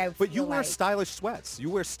saying like I but you feel wear like, stylish sweats. You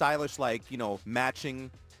wear stylish, like, matching,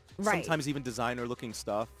 Right. sometimes even designer-looking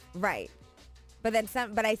stuff. right. But then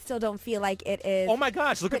but I still don't feel like it is Oh my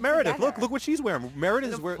gosh, look at put Meredith. together. Look what she's wearing.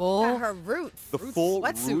 Meredith is wearing Full her roots. the full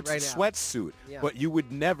sweatsuit roots right now. sweatsuit. Yeah. But you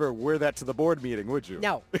would never wear that to the board meeting, would you?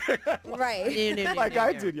 No. Right. No, Like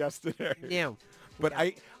I did yesterday. No. But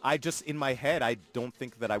I just, in my head, I don't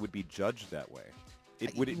think that I would be judged that way.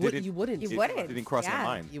 It would. You Did it, you wouldn't. You it wouldn't. didn't cross my Yeah.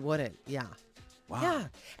 mind. You wouldn't. Yeah. Wow. Yeah.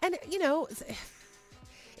 And,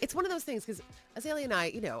 it's one of those things because Azalea and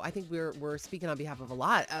I, I think we're speaking on behalf of a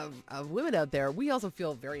lot of women out there. We also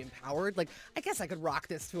feel very empowered. Like, I guess I could rock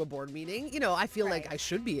this to a board meeting. I feel like Right. I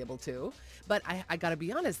should be able to. But I got to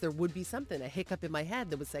be honest, there would be something, a hiccup in my head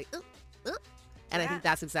that would say, and I think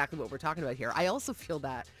that's exactly what we're talking about here. I also feel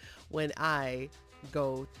that when I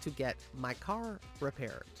go to get my car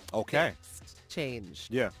repaired. Okay. Fixed,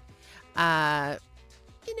 changed. Yeah.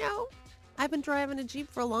 I've been driving a Jeep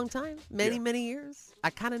for a long time, many, Yeah. many years. I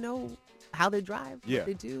kind of know how they drive, Yeah. what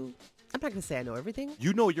they do. I'm not going to say I know everything,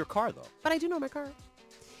 You know your car, though. but I do know my car.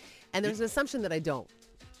 And there's an assumption that I don't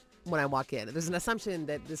when I walk in. There's an assumption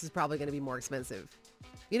that this is probably going to be more expensive.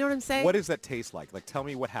 You know what I'm saying? What does that taste like? Like, tell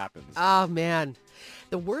me what happens. Oh, man.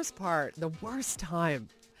 The worst time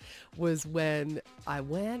was when I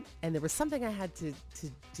went and there was something I had to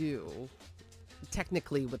do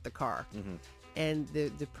technically with the car. Mhm. And the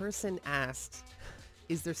person asked,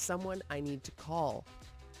 is there someone I need to call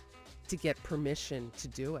to get permission to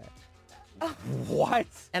do it? What?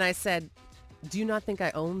 And I said, do you not think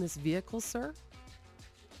I own this vehicle, sir?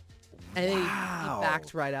 And he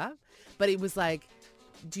backed right up. But it was like,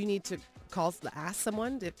 do you need to ask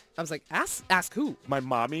someone? I was like, ask who? My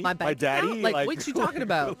mommy? My bank daddy? account? Like, what you talking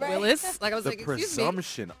about, Right. Willis? Like, I was The like, excuse me.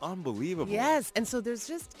 presumption. Unbelievable. Yes. And so there's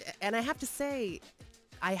and I have to say,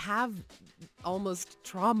 I have almost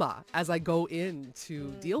trauma as I go in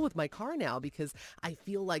to deal with my car now because I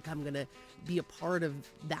feel like I'm going to be a part of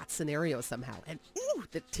that scenario somehow. And ooh,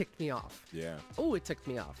 that ticked me off. Yeah. Oh, it ticked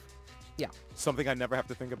me off. Yeah. Something I never have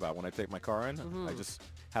to think about when I take my car in. Mm-hmm. I just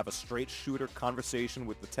have a straight shooter conversation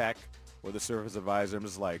with the tech or the service advisor. I'm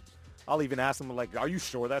just like, I'll even ask them, like, are you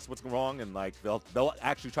sure that's what's wrong? And like, they'll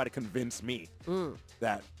actually try to convince me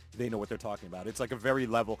that they know what they're talking about. It's like a very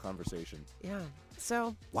level conversation. Yeah.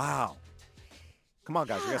 So, Wow. Come on,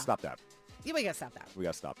 guys. We Yeah. gotta stop that. yeah, we got to stop that. We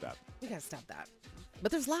gotta stop that. We got to stop that.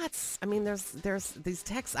 But there's lots. I mean, there's these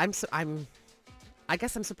texts. I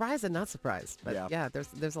guess I'm surprised and not surprised. But Yeah. yeah,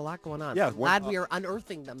 there's a lot going on. Yeah, I'm when- glad we are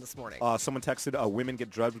unearthing them this morning. Someone texted, women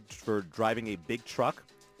get judged for driving a big truck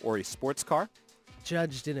or a sports car.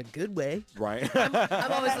 Judged in a good way. Right.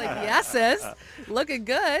 I'm always like, yes, sis. Looking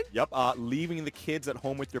good. Yep. Leaving the kids at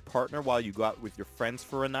home with your partner while you go out with your friends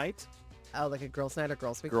for a night. Oh, like a girls' night or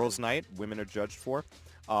girls' week? Girls' night, women are judged for.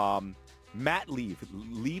 Mat leave,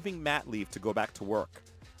 leaving mat leave to go back to work.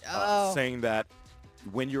 Saying that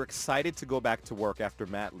when you're excited to go back to work after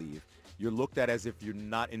mat leave, you're looked at as if you're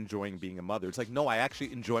not enjoying being a mother. It's like, no, I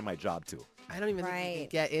actually enjoy my job too. I don't even think we can Right.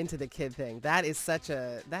 get into the kid thing. That is such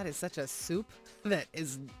a soup that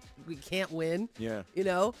we can't win. Yeah.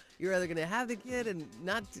 You're either going to have the kid and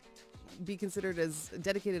not be considered as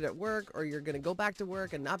dedicated at work, or you're going to go back to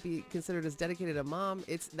work and not be considered as dedicated a mom.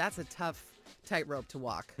 That's a tough tightrope to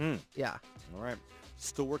walk. Yeah. All right.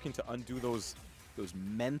 Still working to undo those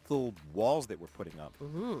mental walls that we're putting up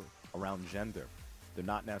around gender. They're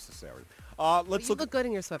not necessary. Let's You look good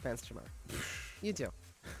in your sweatpants, Jamar. You do.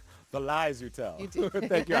 the lies you tell. You do.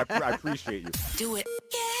 Thank you. I appreciate you. Do it.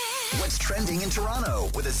 What's trending in Toronto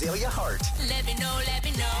with Azalea Hart? Let me know, let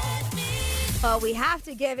me know. Well, we have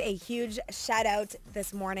to give a huge shout out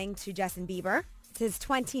this morning to Justin Bieber. It's his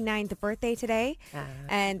 29th birthday today.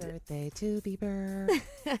 Happy birthday to Bieber.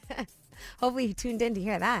 Hopefully you tuned in to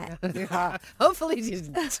hear that. Hopefully you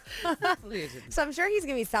didn't. Hopefully you didn't. So I'm sure he's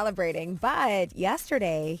going to be celebrating. But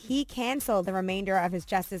yesterday, he canceled the remainder of his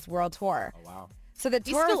Justice World Tour. Oh, wow. So the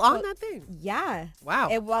He's tour still was on that thing. Yeah. Wow.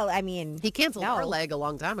 He He canceled no. our leg a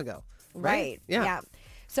long time ago. Right. Yeah.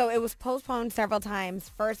 So it was postponed several times,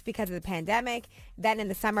 first because of the pandemic, then in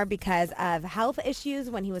the summer because of health issues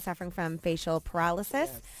when he was suffering from facial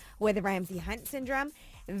paralysis with Ramsay Hunt syndrome.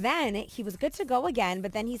 Then he was good to go again,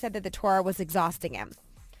 but then he said that the tour was exhausting him.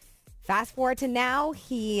 Fast forward to now,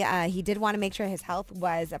 he did want to make sure his health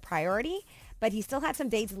was a priority, but he still had some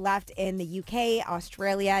dates left in the UK,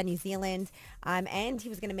 Australia, New Zealand, and he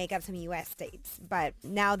was going to make up some US dates. But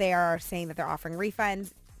now they are saying that they're offering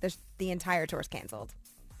refunds. The entire tour's canceled.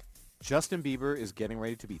 Justin Bieber is getting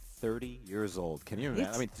ready to be 30 years old. Can you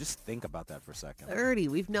imagine? I mean, just think about that for a second. 30.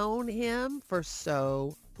 We've known him for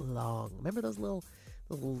so long. Remember those little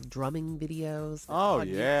drumming videos? Oh, on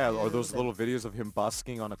yeah. YouTube Or those and- little videos of him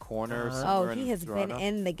busking on a corner. Oh, somewhere he in has been Toronto.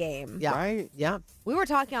 in the game. Yeah. Right? Yeah. We were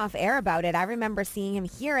talking off air about it. I remember seeing him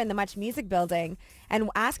here in the Much Music building and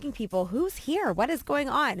asking people, who's here? What is going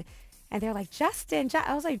on? And they're like, Justin.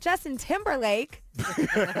 I was like, Justin Timberlake.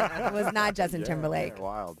 It was not Justin Timberlake. Yeah,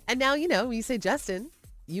 wild. And now, you say Justin,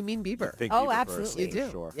 you mean Bieber. Think Oh, Bieber absolutely. first, You for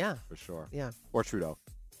do. Sure. Yeah. For sure. Yeah. Or Trudeau.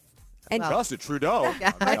 And Justin Trudeau.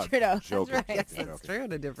 Yeah, I'm not Trudeau. That's joking. right. Yes, I'm that's joking. true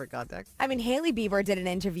in a different context. I mean, Hailey Bieber did an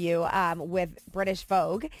interview with British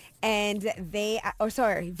Vogue and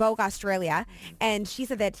Vogue Australia. And she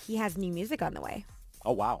said that he has new music on the way.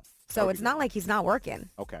 Oh, wow. So it's not like he's not working.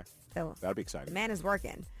 Okay. So That'll be the exciting. man is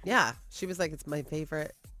working. Yeah. She was like, it's my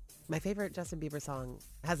favorite Justin Bieber song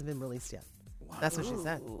hasn't been released yet. That's what she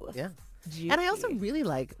said. Yeah. And I also really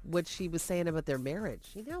like what she was saying about their marriage.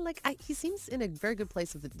 He seems in a very good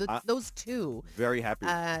place with those two. Very happy.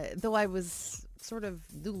 Though I was sort of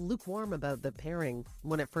lukewarm about the pairing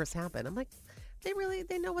when it first happened. I'm like,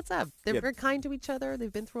 they know what's up. They're very kind to each other.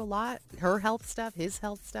 They've been through a lot. Her health stuff, his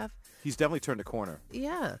health stuff. He's definitely turned a corner.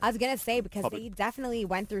 Yeah. I was going to say because Public. they definitely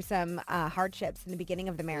went through some hardships in the beginning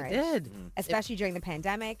of the marriage. They did. Especially during the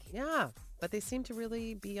pandemic. Yeah. But they seem to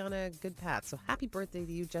really be on a good path. So happy birthday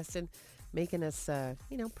to you, Justin, making us,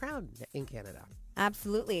 proud in Canada.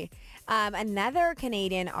 Absolutely. Another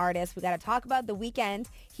Canadian artist we got to talk about, The Weeknd.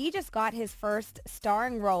 He just got his first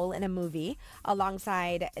starring role in a movie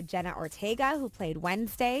alongside Jenna Ortega, who played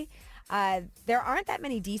Wednesday. There aren't that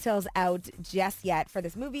many details out just yet for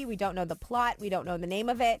this movie. We don't know the plot. We don't know the name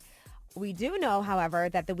of it. We do know, however,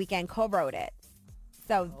 that The Weeknd co-wrote it.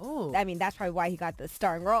 So, I mean, that's probably why he got the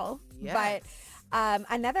starring role. Yes. But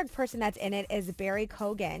another person that's in it is Barry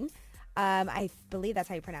Cogan. I believe that's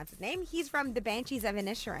how you pronounce his name. He's from the Banshees of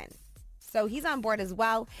Inisherin. So he's on board as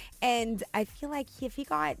well. And I feel like if he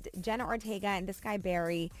got Jenna Ortega and this guy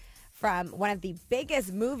Barry from one of the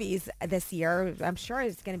biggest movies this year, I'm sure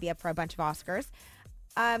it's going to be up for a bunch of Oscars.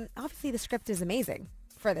 Obviously, the script is amazing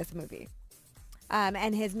for this movie.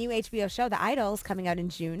 And his new HBO show, The Idol, is coming out in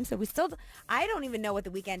June. So I don't even know what The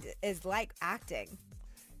Weeknd is like acting.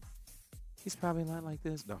 He's probably not like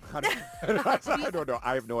this. No, I don't know.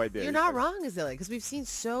 I have no idea. You're not wrong, Azalea, because we've seen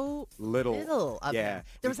so Little. of Yeah. him.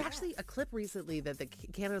 There was actually a clip recently that the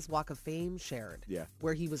Canada's Walk of Fame shared, Yeah.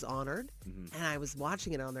 where he was honored, and I was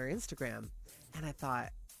watching it on their Instagram, and I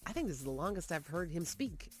thought, I think this is the longest I've heard him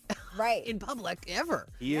speak Right. in public ever.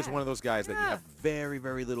 He is one of those guys that you Yeah. have very,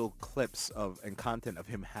 very little clips of and content of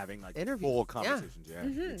him having like Interview. full Yeah. conversations. Yeah,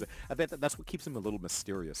 It's I bet that's what keeps him a little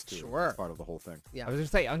mysterious too. Sure. Part of the whole thing. Yeah. I was going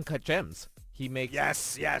to say Uncut Gems. He makes...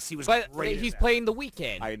 Yes, he was But great. in he's that. playing The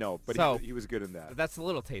Weeknd. I know, but So- he was good in that. That's a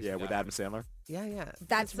little taste. Yeah, of with that. Adam Sandler. Yeah.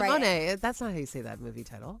 That's right. Simone, that's not how you say that movie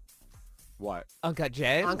title. What? Uncut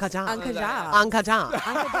Gems. Uncut Gems. Uncut Gems. Uncut Gems.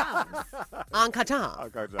 Uncut Gems. Uncut Gems.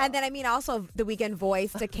 Okay, And then, I mean, also The Weeknd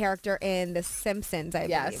voiced a character in The Simpsons, I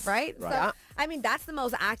Yes. believe, right? Right. So, Yeah. I mean, that's the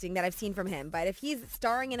most acting that I've seen from him. But if he's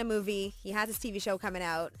starring in a movie, he has his TV show coming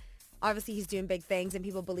out, obviously he's doing big things and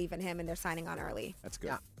people believe in him and they're signing on early. that's good.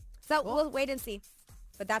 Yeah. So we'll wait and see.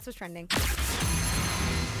 But that's what's trending.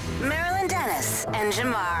 Marilyn Dennis and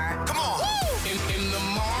Jamar. Come on. In the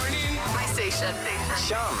morning. My station.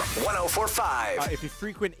 Chum 1045. If you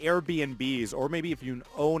frequent Airbnbs, or maybe if you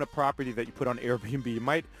own a property that you put on Airbnb, you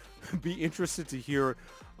might be interested to hear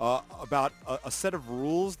about a set of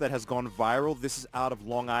rules that has gone viral. This is out of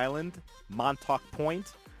Long Island, Montauk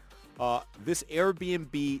Point. This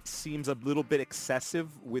Airbnb seems a little bit excessive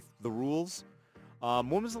with the rules.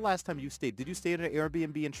 When was the last time you stayed? Did you stay at an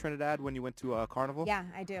Airbnb in Trinidad when you went to Carnival? Yeah,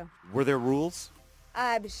 I do. Were there rules?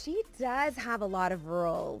 She does have a lot of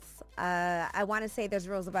rules. I want to say there's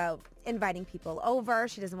rules about inviting people over.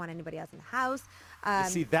 She doesn't want anybody else in the house.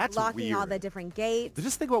 See, that's locking all weird. the different gates.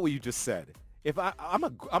 Just think about what you just said. If I'm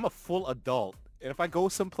a full adult, and if I go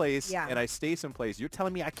someplace and I stay someplace, you're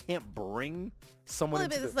telling me I can't bring someone Well,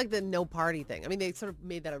 into it's like the no party thing. I mean, they sort of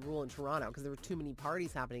made that a rule in Toronto because there were too many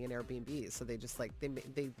parties happening in Airbnbs, so they just like they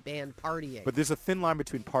banned partying. But there's a thin line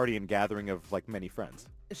between party and gathering of like many friends.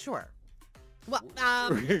 Sure. Well,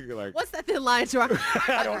 Like- what's that thin line to our?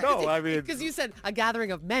 I don't know. I mean, because you said a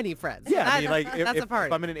gathering of many friends. yeah, I That- mean, like that's if a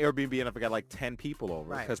party. I'm in an Airbnb and if I got like 10 people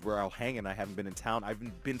over Right. because we're all hanging, I haven't been in town. I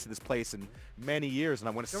haven't been to this place in many years, and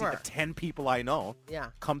I want to see Sure. the 10 people I know Yeah.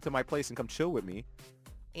 come to my place and come chill with me.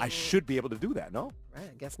 I And- should be able to do that, no? Right,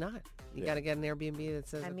 I guess not. You Yeah. got to get an Airbnb that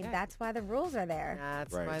says. I mean, okay. that's why the rules are there.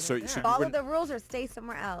 That's Right. why So- they're so there. you Follow were- the rules or stay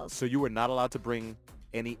somewhere else. So you were not allowed to bring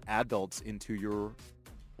any adults into your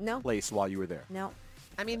No, place while you were there. no.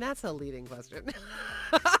 I mean, that's a leading question.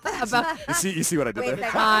 About You see what I did Wait, there?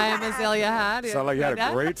 like- time Azalea had. Sound like you had a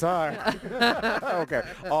that? great time. Okay.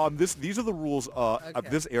 These are the rules of Okay.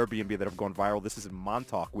 this Airbnb that have gone viral. This is in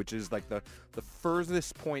Montauk, which is like the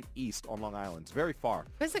furthest point east on Long Island. It's very far.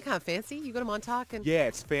 Isn't it kind of fancy? You go to Montauk and Yeah,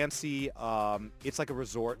 it's fancy. It's like a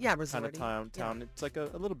resort Yeah, kind of resort-y. town. It's like a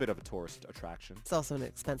little bit of a tourist attraction. it's also an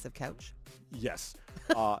expensive couch. Yes.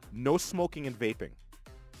 No smoking and vaping.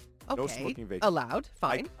 Okay, No smoking, vaping. allowed.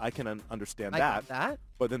 Fine. I can understand I that. got that.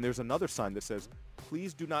 But then there's another sign that says,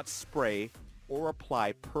 please do not spray or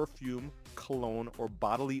apply perfume, cologne, or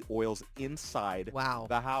bodily oils inside Wow.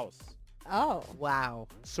 the house. Oh, Wow.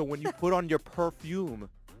 So when you put on your perfume,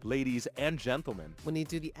 ladies and gentlemen, When you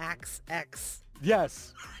do the Axe X,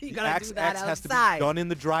 yes, You the gotta Axe do that X has to be outside. done in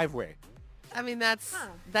the driveway. I mean,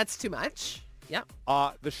 that's too much. Yep.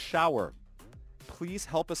 The shower, please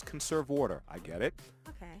help us conserve water. I get it.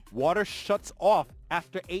 okay. Water shuts off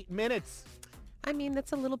after 8 minutes. I mean,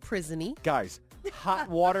 that's a little prison-y. Guys, hot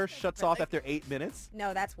water shuts off after 8 minutes?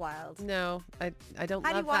 No, that's wild. No, I don't How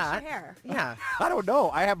do love you wash that. your hair? Yeah, I don't know.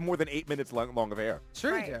 I have more than 8 minutes long of hair.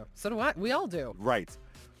 sure Right. you do. So do I. We all do. Right.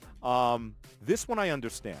 This one I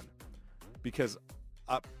understand because,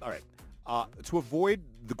 all right, to avoid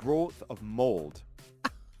the growth of mold.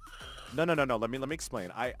 No. Let me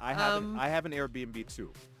explain. I have an Airbnb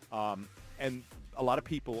too, and a lot of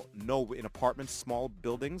people know in apartments, small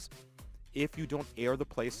buildings, if you don't air the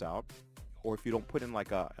place out, or if you don't put in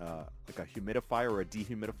like a humidifier or a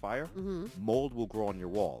dehumidifier, mold will grow on your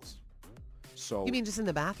walls. So You mean just in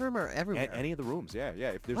the bathroom or everywhere? any of the rooms, yeah.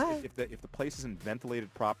 If there's What? if the place isn't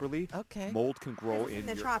ventilated properly, Okay. mold can grow in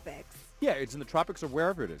the your, tropics. yeah, it's in the tropics or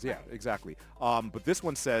wherever it is. Yeah, exactly. But this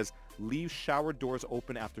one says leave shower doors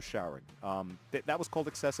open after showering. That was called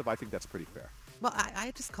excessive. I think that's pretty fair. Well,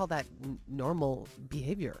 I just call that normal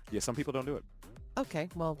behavior. Yeah, some people don't do it. Okay,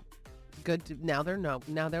 well, good. Now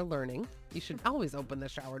they're learning. You should always open the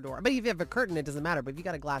shower door. But if you have a curtain, it doesn't matter. But if you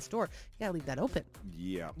got a glass door, you gotta leave that open.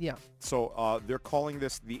 Yeah. Yeah. So they're calling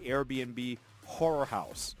this the Airbnb horror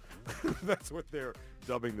house. That's what they're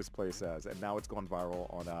dubbing this place as, and now it's gone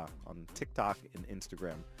viral on TikTok and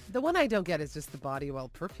Instagram. The one I don't get is just the body oil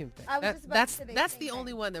perfume thing. I was just about to say the that's same the thing.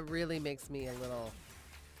 only one that really makes me a little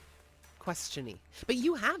questiony. But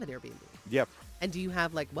you have an Airbnb. Yep. And do you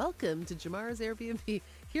have like, welcome to Jamar's Airbnb.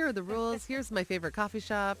 Here are the rules. Here's my favorite coffee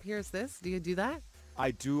shop. Here's this. Do you do that?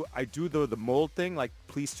 I do the mold thing. Like,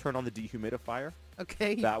 please turn on the dehumidifier.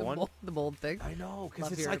 Okay. That the one? The mold thing. I know, Love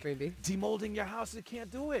because it's your like Airbnb. demolding your house. You can't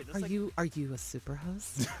do it. It's Are like, you a super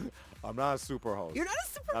host? I'm not a super host. You're not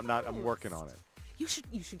a super I'm not. I'm host. working on it. You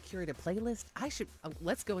should curate a playlist.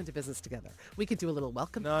 Let's go into business together. We could do a little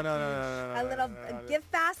welcome. No. A little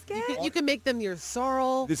gift basket. You can make them your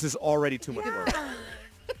sorrel. This is already too much work.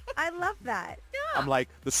 I love that. I'm like,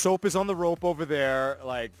 the soap is on the rope over there.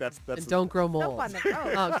 Like, that's. And don't grow Soap mold. on the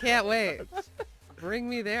road. Oh, can't wait. Bring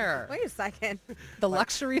me there. Wait a second. The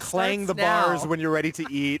luxury clang the starts now. bars when you're ready to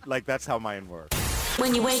eat. Like, that's how mine works.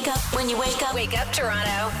 When you wake up, wake up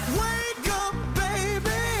Toronto. Wake up,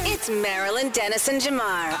 baby. It's Marilyn Dennis and Jamar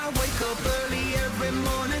I wake up early every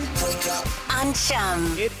morning. Wake up. on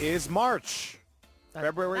Chum. It is March.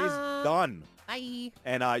 February is done. Bye.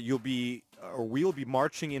 And you'll be or we'll be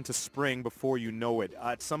marching into spring before you know it.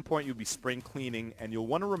 At some point, you'll be spring cleaning, and you'll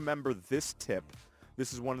want to remember this tip.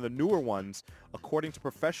 This is one of the newer ones, according to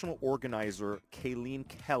professional organizer Kayleen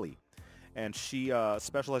Kelly. And she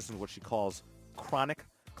specializes in what she calls chronic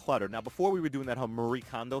clutter. Now, before we were doing that whole Marie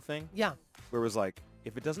Kondo thing, Yeah. where it was like,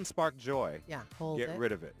 if it doesn't spark joy, Yeah. Hold get it.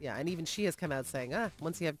 rid of it. Yeah. And even she has come out saying,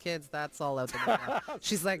 once you have kids, that's all out the window.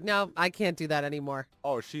 She's like, no, I can't do that anymore.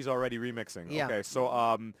 Oh, she's already remixing. Yeah. Okay,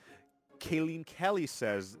 so Kayleen Kelly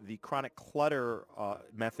says the chronic clutter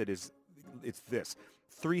method is, it's this.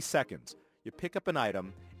 3 seconds. You pick up an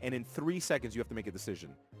item, and in 3 seconds, you have to make a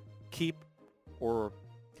decision. Keep or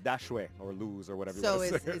dash away or lose or whatever you So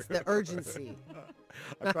want to say. it's the urgency.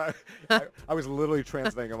 I was literally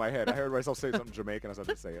translating in my head. I heard myself say something Jamaican. I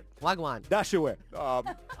started to say it. Wagwan. Dash away.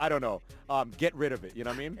 I don't know. Get rid of it. You know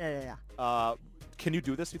what I mean? Yeah. Can you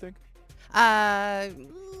do this, you think? Yeah.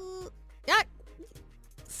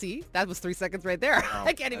 See, that was 3 seconds right there. Oh,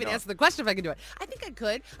 I can't I even know. answer the question if I can do it. I think I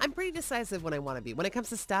could. I'm pretty decisive when I want to be. When it comes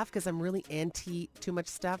to stuff, because I'm really anti too much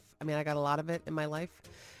stuff. I mean, I got a lot of it in my life.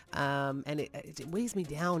 And it weighs me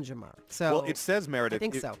down, Jamar. So Well, it says, Meredith, I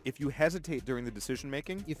think so. if you hesitate during the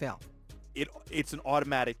decision-making, You fail. it's an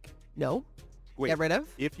automatic... No? Wait, Get rid of?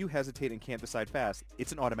 if you hesitate and can't decide fast,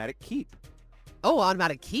 it's an automatic keep. Oh,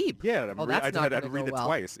 automatic keep. Yeah, Oh, that's I not had to gonna read go it well.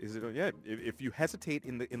 twice. Is it? Yeah. If you hesitate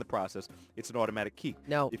in the process, it's an automatic keep.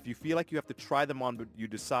 No. If you feel like you have to try them on, but you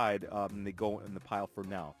decide, and they go in the pile for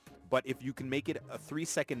now. But if you can make it a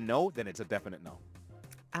 3-second no, then it's a definite no.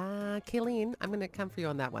 Kayleen, I'm going to come for you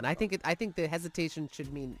on that one. I think the hesitation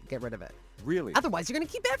should mean get rid of it. Really? Otherwise, you're going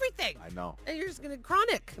to keep everything. I know. And you're just going to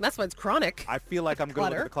chronic. And that's why it's chronic. I feel like I'm going to look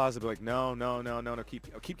Clutter. at the closet and be like, no, keep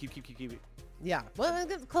it. Yeah. Well,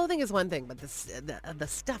 clothing is one thing, but the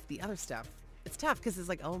stuff, the other stuff, it's tough because it's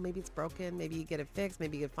like, oh, maybe it's broken. Maybe you get it fixed.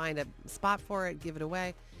 Maybe you can find a spot for it, give it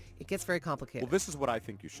away. It gets very complicated. Well, this is what I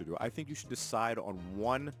think you should do. I think you should decide on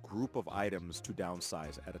one group of items to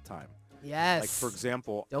downsize at a time. Yes. Like, for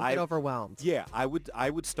example, Don't get overwhelmed. Yeah, I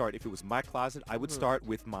would start, if it was my closet, I would start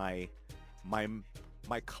with my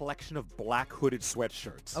collection of black hooded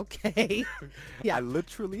sweatshirts. Okay. Yeah. I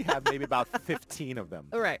literally have maybe about 15 of them.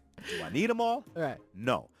 All right. Do I need them all? All right.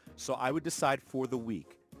 No. So I would decide for the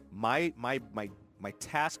week. My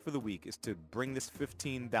task for the week is to bring this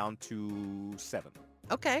 15 down to 7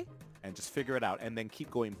 Okay. and just figure it out and then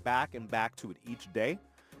keep going back and back to it each day.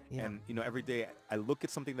 Yeah. And, every day I look at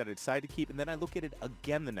something that I decided to keep, and then I look at it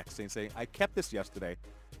again the next day and say, I kept this yesterday.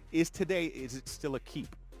 Is it still a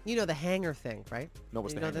keep? You know the hanger thing, right? No,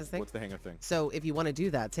 what's You the know hanger? this thing? What's the hanger thing? So if you want to do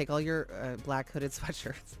that, take all your black hooded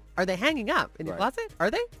sweatshirts. Are they hanging up in your Right. closet?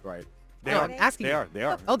 Are they? Right. No, I'm asking They you. are. They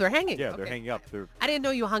are. Oh, they're hanging. Yeah, they're Okay. hanging up. They're I didn't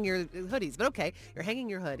know you hung your hoodies, but okay. You're hanging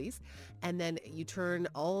your hoodies, and then you turn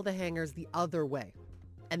all the hangers the other way.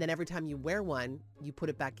 And then every time you wear one, you put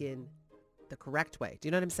it back in the correct way. Do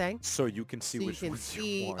you know what I'm saying? so you can see So you which can ones you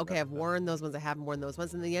see, want. okay, I've worn those ones, I haven't worn those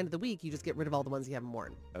ones. And at the end of the week, you just get rid of all the ones you haven't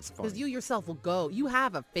worn. That's funny. Because you yourself will go, you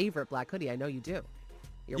have a favorite black hoodie. I know you do.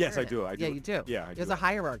 You're Yes, wearing I do. it. I do. Yeah, you do. Yeah, I There's do. a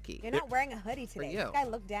hierarchy. You're not wearing a hoodie today. you. This guy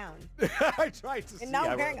looked down. I tried to see. not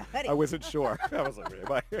I, wearing a hoodie. I wasn't sure. I was like,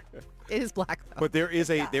 am I? It is black, though. But there is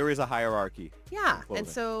a hierarchy. Yeah, clothing. and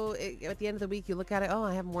so at the end of the week, you look at it, oh,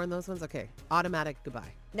 I haven't worn those ones. Okay, automatic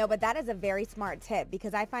goodbye. No, but that is a very smart tip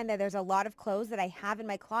because I find that there's a lot of clothes that I have in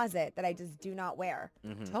my closet that I just do not wear.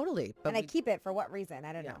 Totally. But And I keep it for what reason?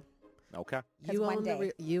 I don't Yeah. know. Okay. 'Cause you one own,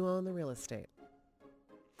 day. you own the real estate.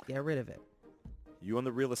 Get rid of it. You own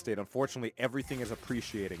the real estate. Unfortunately, everything is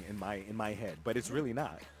appreciating in my head, but it's really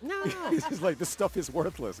not. No. It's just like, this stuff is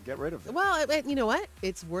worthless. Get rid of it. Well, you know what?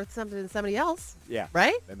 It's worth something to somebody else. Yeah.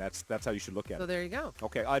 Right? And that's how you should look at So it. there you go.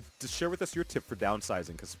 Okay, just share with us your tip for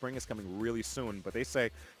downsizing, because spring is coming really soon. But they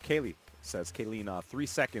say, Kayleen, 3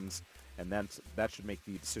 seconds, and that should make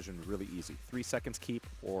the decision really easy. 3 seconds keep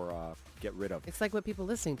or get rid of. It's like what people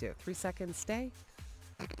listening to. 3 seconds stay.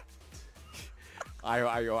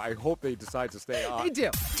 I hope they decide to stay on. They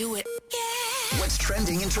do. Do it. What's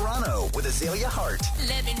trending in Toronto with Azalea Hart?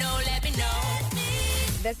 Let me know, let me know.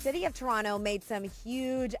 The city of Toronto made some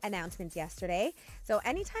huge announcements yesterday. So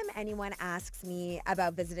anytime anyone asks me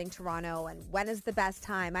about visiting Toronto and when is the best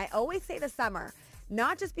time, I always say the summer.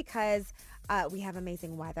 Not just because we have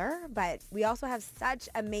amazing weather, but we also have such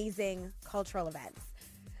amazing cultural events.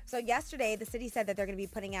 So yesterday, the city said that they're going to be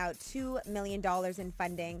putting out $2 million in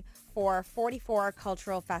funding for 44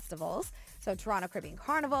 cultural festivals. So Toronto Caribbean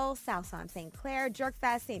Carnival, South on St. Clair,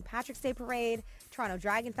 Jerkfest, St. Patrick's Day Parade, Toronto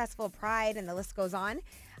Dragon Festival, Pride, and the list goes on.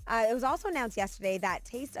 It was also announced yesterday that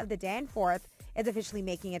Taste of the Danforth is officially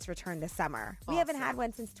making its return this summer. We haven't had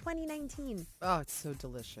one since 2019. Oh, it's so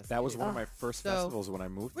delicious. That was one of my first festivals when I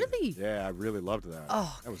moved. Really? Here. Yeah, I really loved that.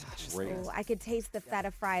 Oh, that was gosh, great. Oh, I could taste the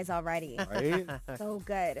feta fries already. Right? So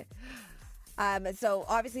good. So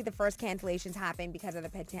obviously the first cancellations happened because of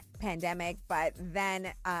the pandemic, but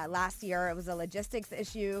then last year it was a logistics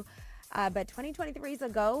issue. But 2023 is a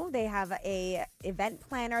go. They have a event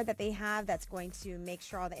planner that they have that's going to make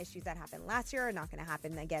sure all the issues that happened last year are not going to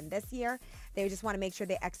happen again this year. They just want to make sure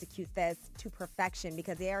they execute this to perfection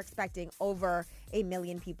because they are expecting over 1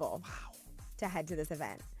 million people to head to this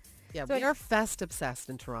event. Yeah, So we are fest obsessed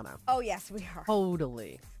in Toronto. Oh, yes, we are.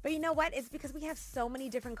 Totally. But you know what? It's because we have so many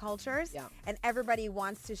different cultures Yeah. and everybody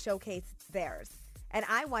wants to showcase theirs. And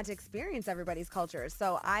I want to experience everybody's cultures.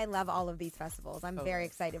 So I love all of these festivals. I'm very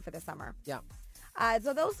excited for the summer. Yeah.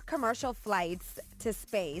 So those commercial flights to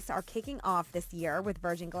space are kicking off this year with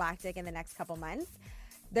Virgin Galactic in the next couple months.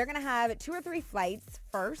 They're going to have 2 or 3 flights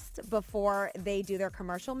first before they do their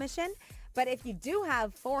commercial mission. But if you do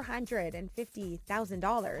have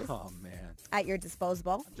 $450,000 Oh, man. at your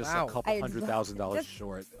disposal, Just Wow. a couple I $100,000 just-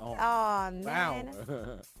 short. Oh, oh man,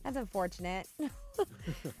 wow. that's unfortunate.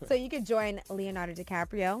 So you could join Leonardo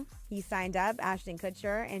DiCaprio. He signed up. Ashton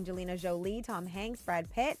Kutcher, Angelina Jolie, Tom Hanks, Brad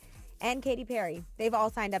Pitt, and Katy Perry. They've all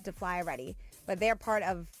signed up to fly already, but they're part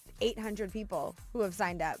of 800 people who have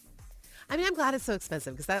signed up. I mean, I'm glad it's so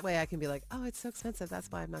expensive because that way I can be like, oh, it's so expensive. That's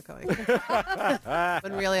why I'm not going.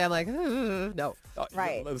 When really I'm like, no.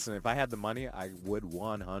 Right. Listen, if I had the money, I would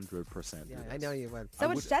 100% do Yeah, this. I know you would. So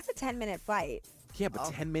I it's would- just a 10-minute flight. Yeah,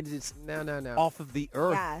 but 10 minutes No. off of the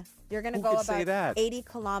earth. Yeah, you're going to Who go could say about that? 80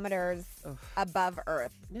 kilometers above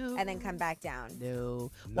Earth No. and then come back down.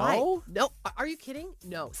 No. No? Why? No. Are you kidding?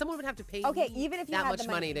 No. Someone would have to pay Okay, me even if you that had much the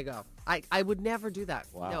money money. to go. I would never do that.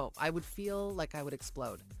 Wow. No. I would feel like I would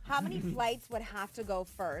explode. How many flights would have to go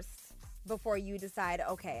first before you decide,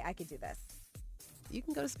 okay, I could do this? You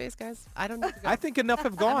can go to space, guys. I don't need to go. I think enough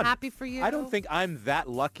have gone. I'm happy for you. I don't think I'm that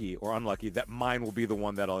lucky or unlucky that mine will be the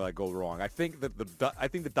one that'll like go wrong. I think that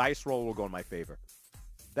the dice roll will go in my favor.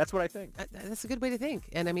 That's what I think. That's a good way to think.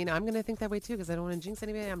 And I mean, I'm going to think that way too because I don't want to jinx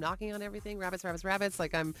anybody. I'm knocking on everything. Rabbits.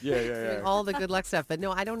 Like I'm doing all the good luck stuff. But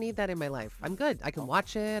no, I don't need that in my life. I'm good. I can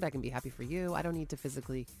watch it. I can be happy for you. I don't need to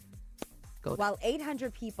physically go there. Well,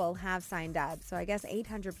 800 people have signed up. So I guess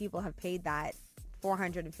 800 people have paid that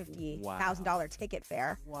 $450,000 ticket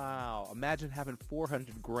fare, Wow. Imagine having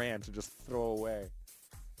 400 grand to just throw away.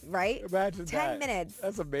 right? Imagine 10 that. minutes.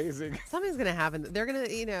 That's amazing. Something's going to happen. They're going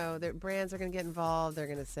to, their brands are going to get involved. They're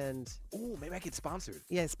going to send, Ooh, maybe I get sponsored.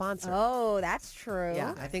 sponsor. Oh, that's true.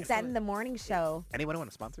 Yeah, I think so. Send the morning show. Anyone want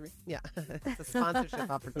to sponsor me? Yeah. It's a sponsorship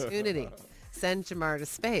opportunity. Send Jamar to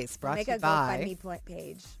space. Brought Make to a you by GoFundMe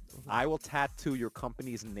page. I will tattoo your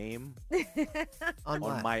company's name on on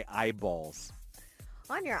what? my eyeballs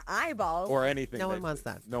On your eyeball. or anything. No one wants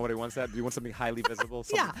that. Nobody wants that. Do you want something highly visible,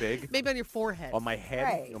 something Yeah, big? maybe on your forehead. On my head?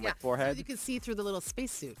 Right. On Yeah, my forehead? So you can see through the little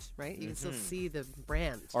spacesuit, right? You can still see the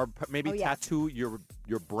brand. Or maybe Oh, yeah. tattoo your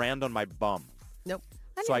brand on my bum. Nope.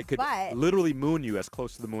 On So your I could butt. literally moon you as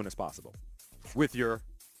close to the moon as possible with your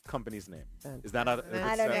company's name. Is that not a,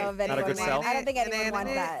 I don't know if not a anyone good wants sell? I don't think anyone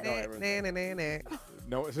wants that.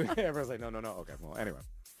 No, everyone's like, no. Okay, well, anyway.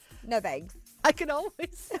 No thanks. I can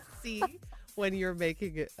always see when you're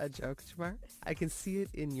making a joke, Jamar. I can see it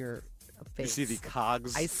in your face. You see the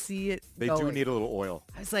cogs? I see it They going. do need a little oil.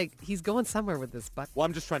 I was like, he's going somewhere with this, but Well,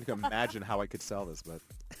 I'm just trying to imagine how I could sell this, but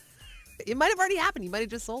it might have already happened. You might have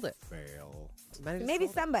just sold it. fail. You might have just Maybe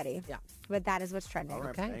sold it. somebody. Yeah. But that is what's trending. All right,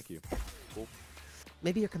 Okay. thank you. Cool.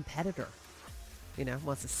 Maybe your competitor,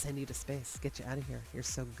 wants to send you to space, get you out of here. You're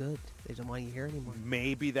so good. They don't want you here anymore.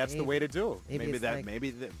 Maybe that's the Maybe. way to do it. Maybe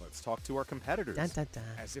it's like- Let's talk to our competitors. Dun, dun, dun.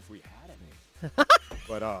 As if we had any.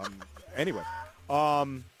 But anyway.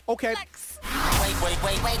 Okay.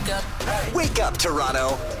 Wake up. Wake up,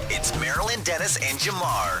 Toronto. It's Marilyn Dennis and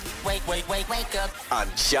Jamar Wake up. on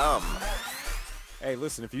Chum. Hey,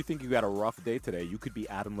 listen, if you think you got a rough day today, you could be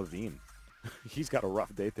Adam Levine. He's got a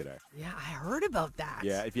rough day today. Yeah, I heard about that.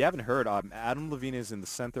 Yeah, if you haven't heard, Adam Levine is in the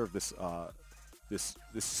center of this this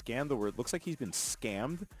scandal where it looks like he's been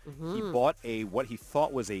scammed. He bought what he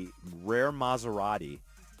thought was a rare Maserati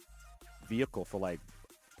vehicle for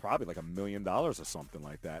probably $1 million or something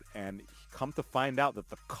like that, and come to find out that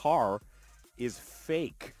the car is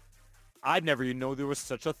fake. I'd never even know there was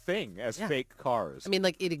such a thing as Yeah. fake cars. I mean,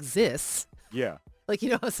 like, it exists. Yeah. Like,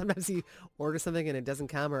 how sometimes you order something and it doesn't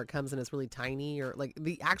come, or it comes and it's really tiny, or like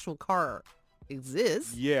the actual car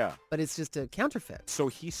exists, Yeah. but it's just a counterfeit. So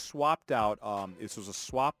he swapped out, this was a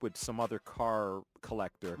swap with some other car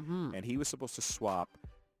collector, and he was supposed to swap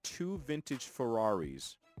 2 vintage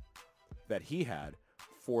Ferraris that he had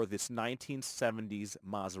for this 1970s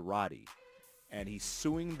Maserati. And he's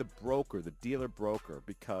suing the broker, the dealer broker,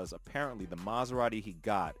 because apparently the Maserati he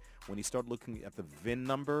got, when he started looking at the VIN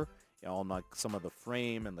number on like some of the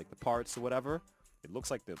frame and like the parts or whatever, it looks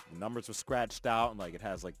like the numbers were scratched out and like it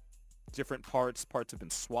has like different parts. Parts have been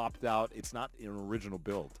swapped out. It's not an original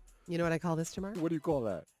build. You know what I call this, Jamar? What do you call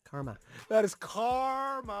that? Karma. That is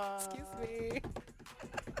karma. Excuse me.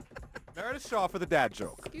 Meredith Shaw for the dad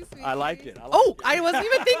joke. Excuse me. I like it. I wasn't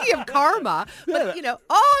even thinking of karma. But, I wasn't even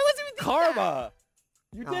thinking Karma.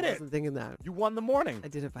 You that. did I it. wasn't thinking that. You won the morning. I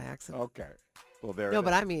did it by accident. Okay. Well, there. No,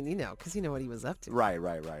 but I mean, because you know what he was up to. Right.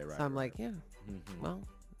 So I'm like, yeah. Well,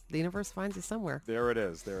 the universe finds you somewhere. There it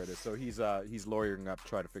is. So he's lawyering up to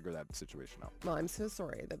try to figure that situation out. Well, I'm so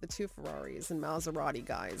sorry that the two Ferraris and Maserati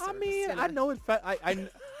guys. I are mean, just, I know in fact,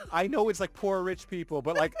 I know it's like poor rich people,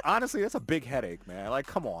 but like honestly, that's a big headache, man. Like,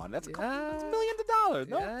 come on, that's millions of dollars.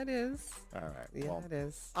 No? Yeah, it is. All right. Yeah, Well, it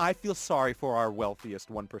is. I feel sorry for our wealthiest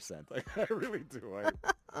 1%. Like, I really do.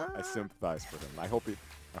 I sympathize for him. I hope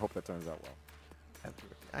that turns out well.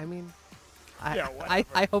 I mean, Yeah,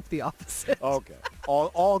 I hope the opposite. Okay.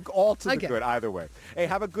 All to the Okay. good either way. Hey,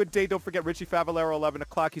 have a good day. Don't forget Richie Favalero, 11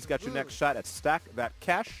 o'clock. He's got your next shot at Stack That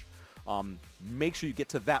Cash. Make sure you get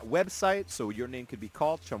to that website so your name can be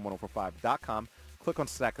called, chum1045.com. Click on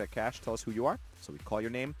Stack That Cash. Tell us who you are so we call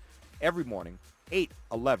your name every morning, 8,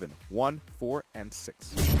 11, 1, 4, and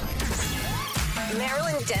 6.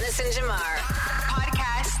 Marilyn Dennis and Jamar.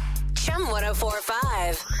 Podcast. Chum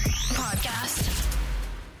 1045. Podcast.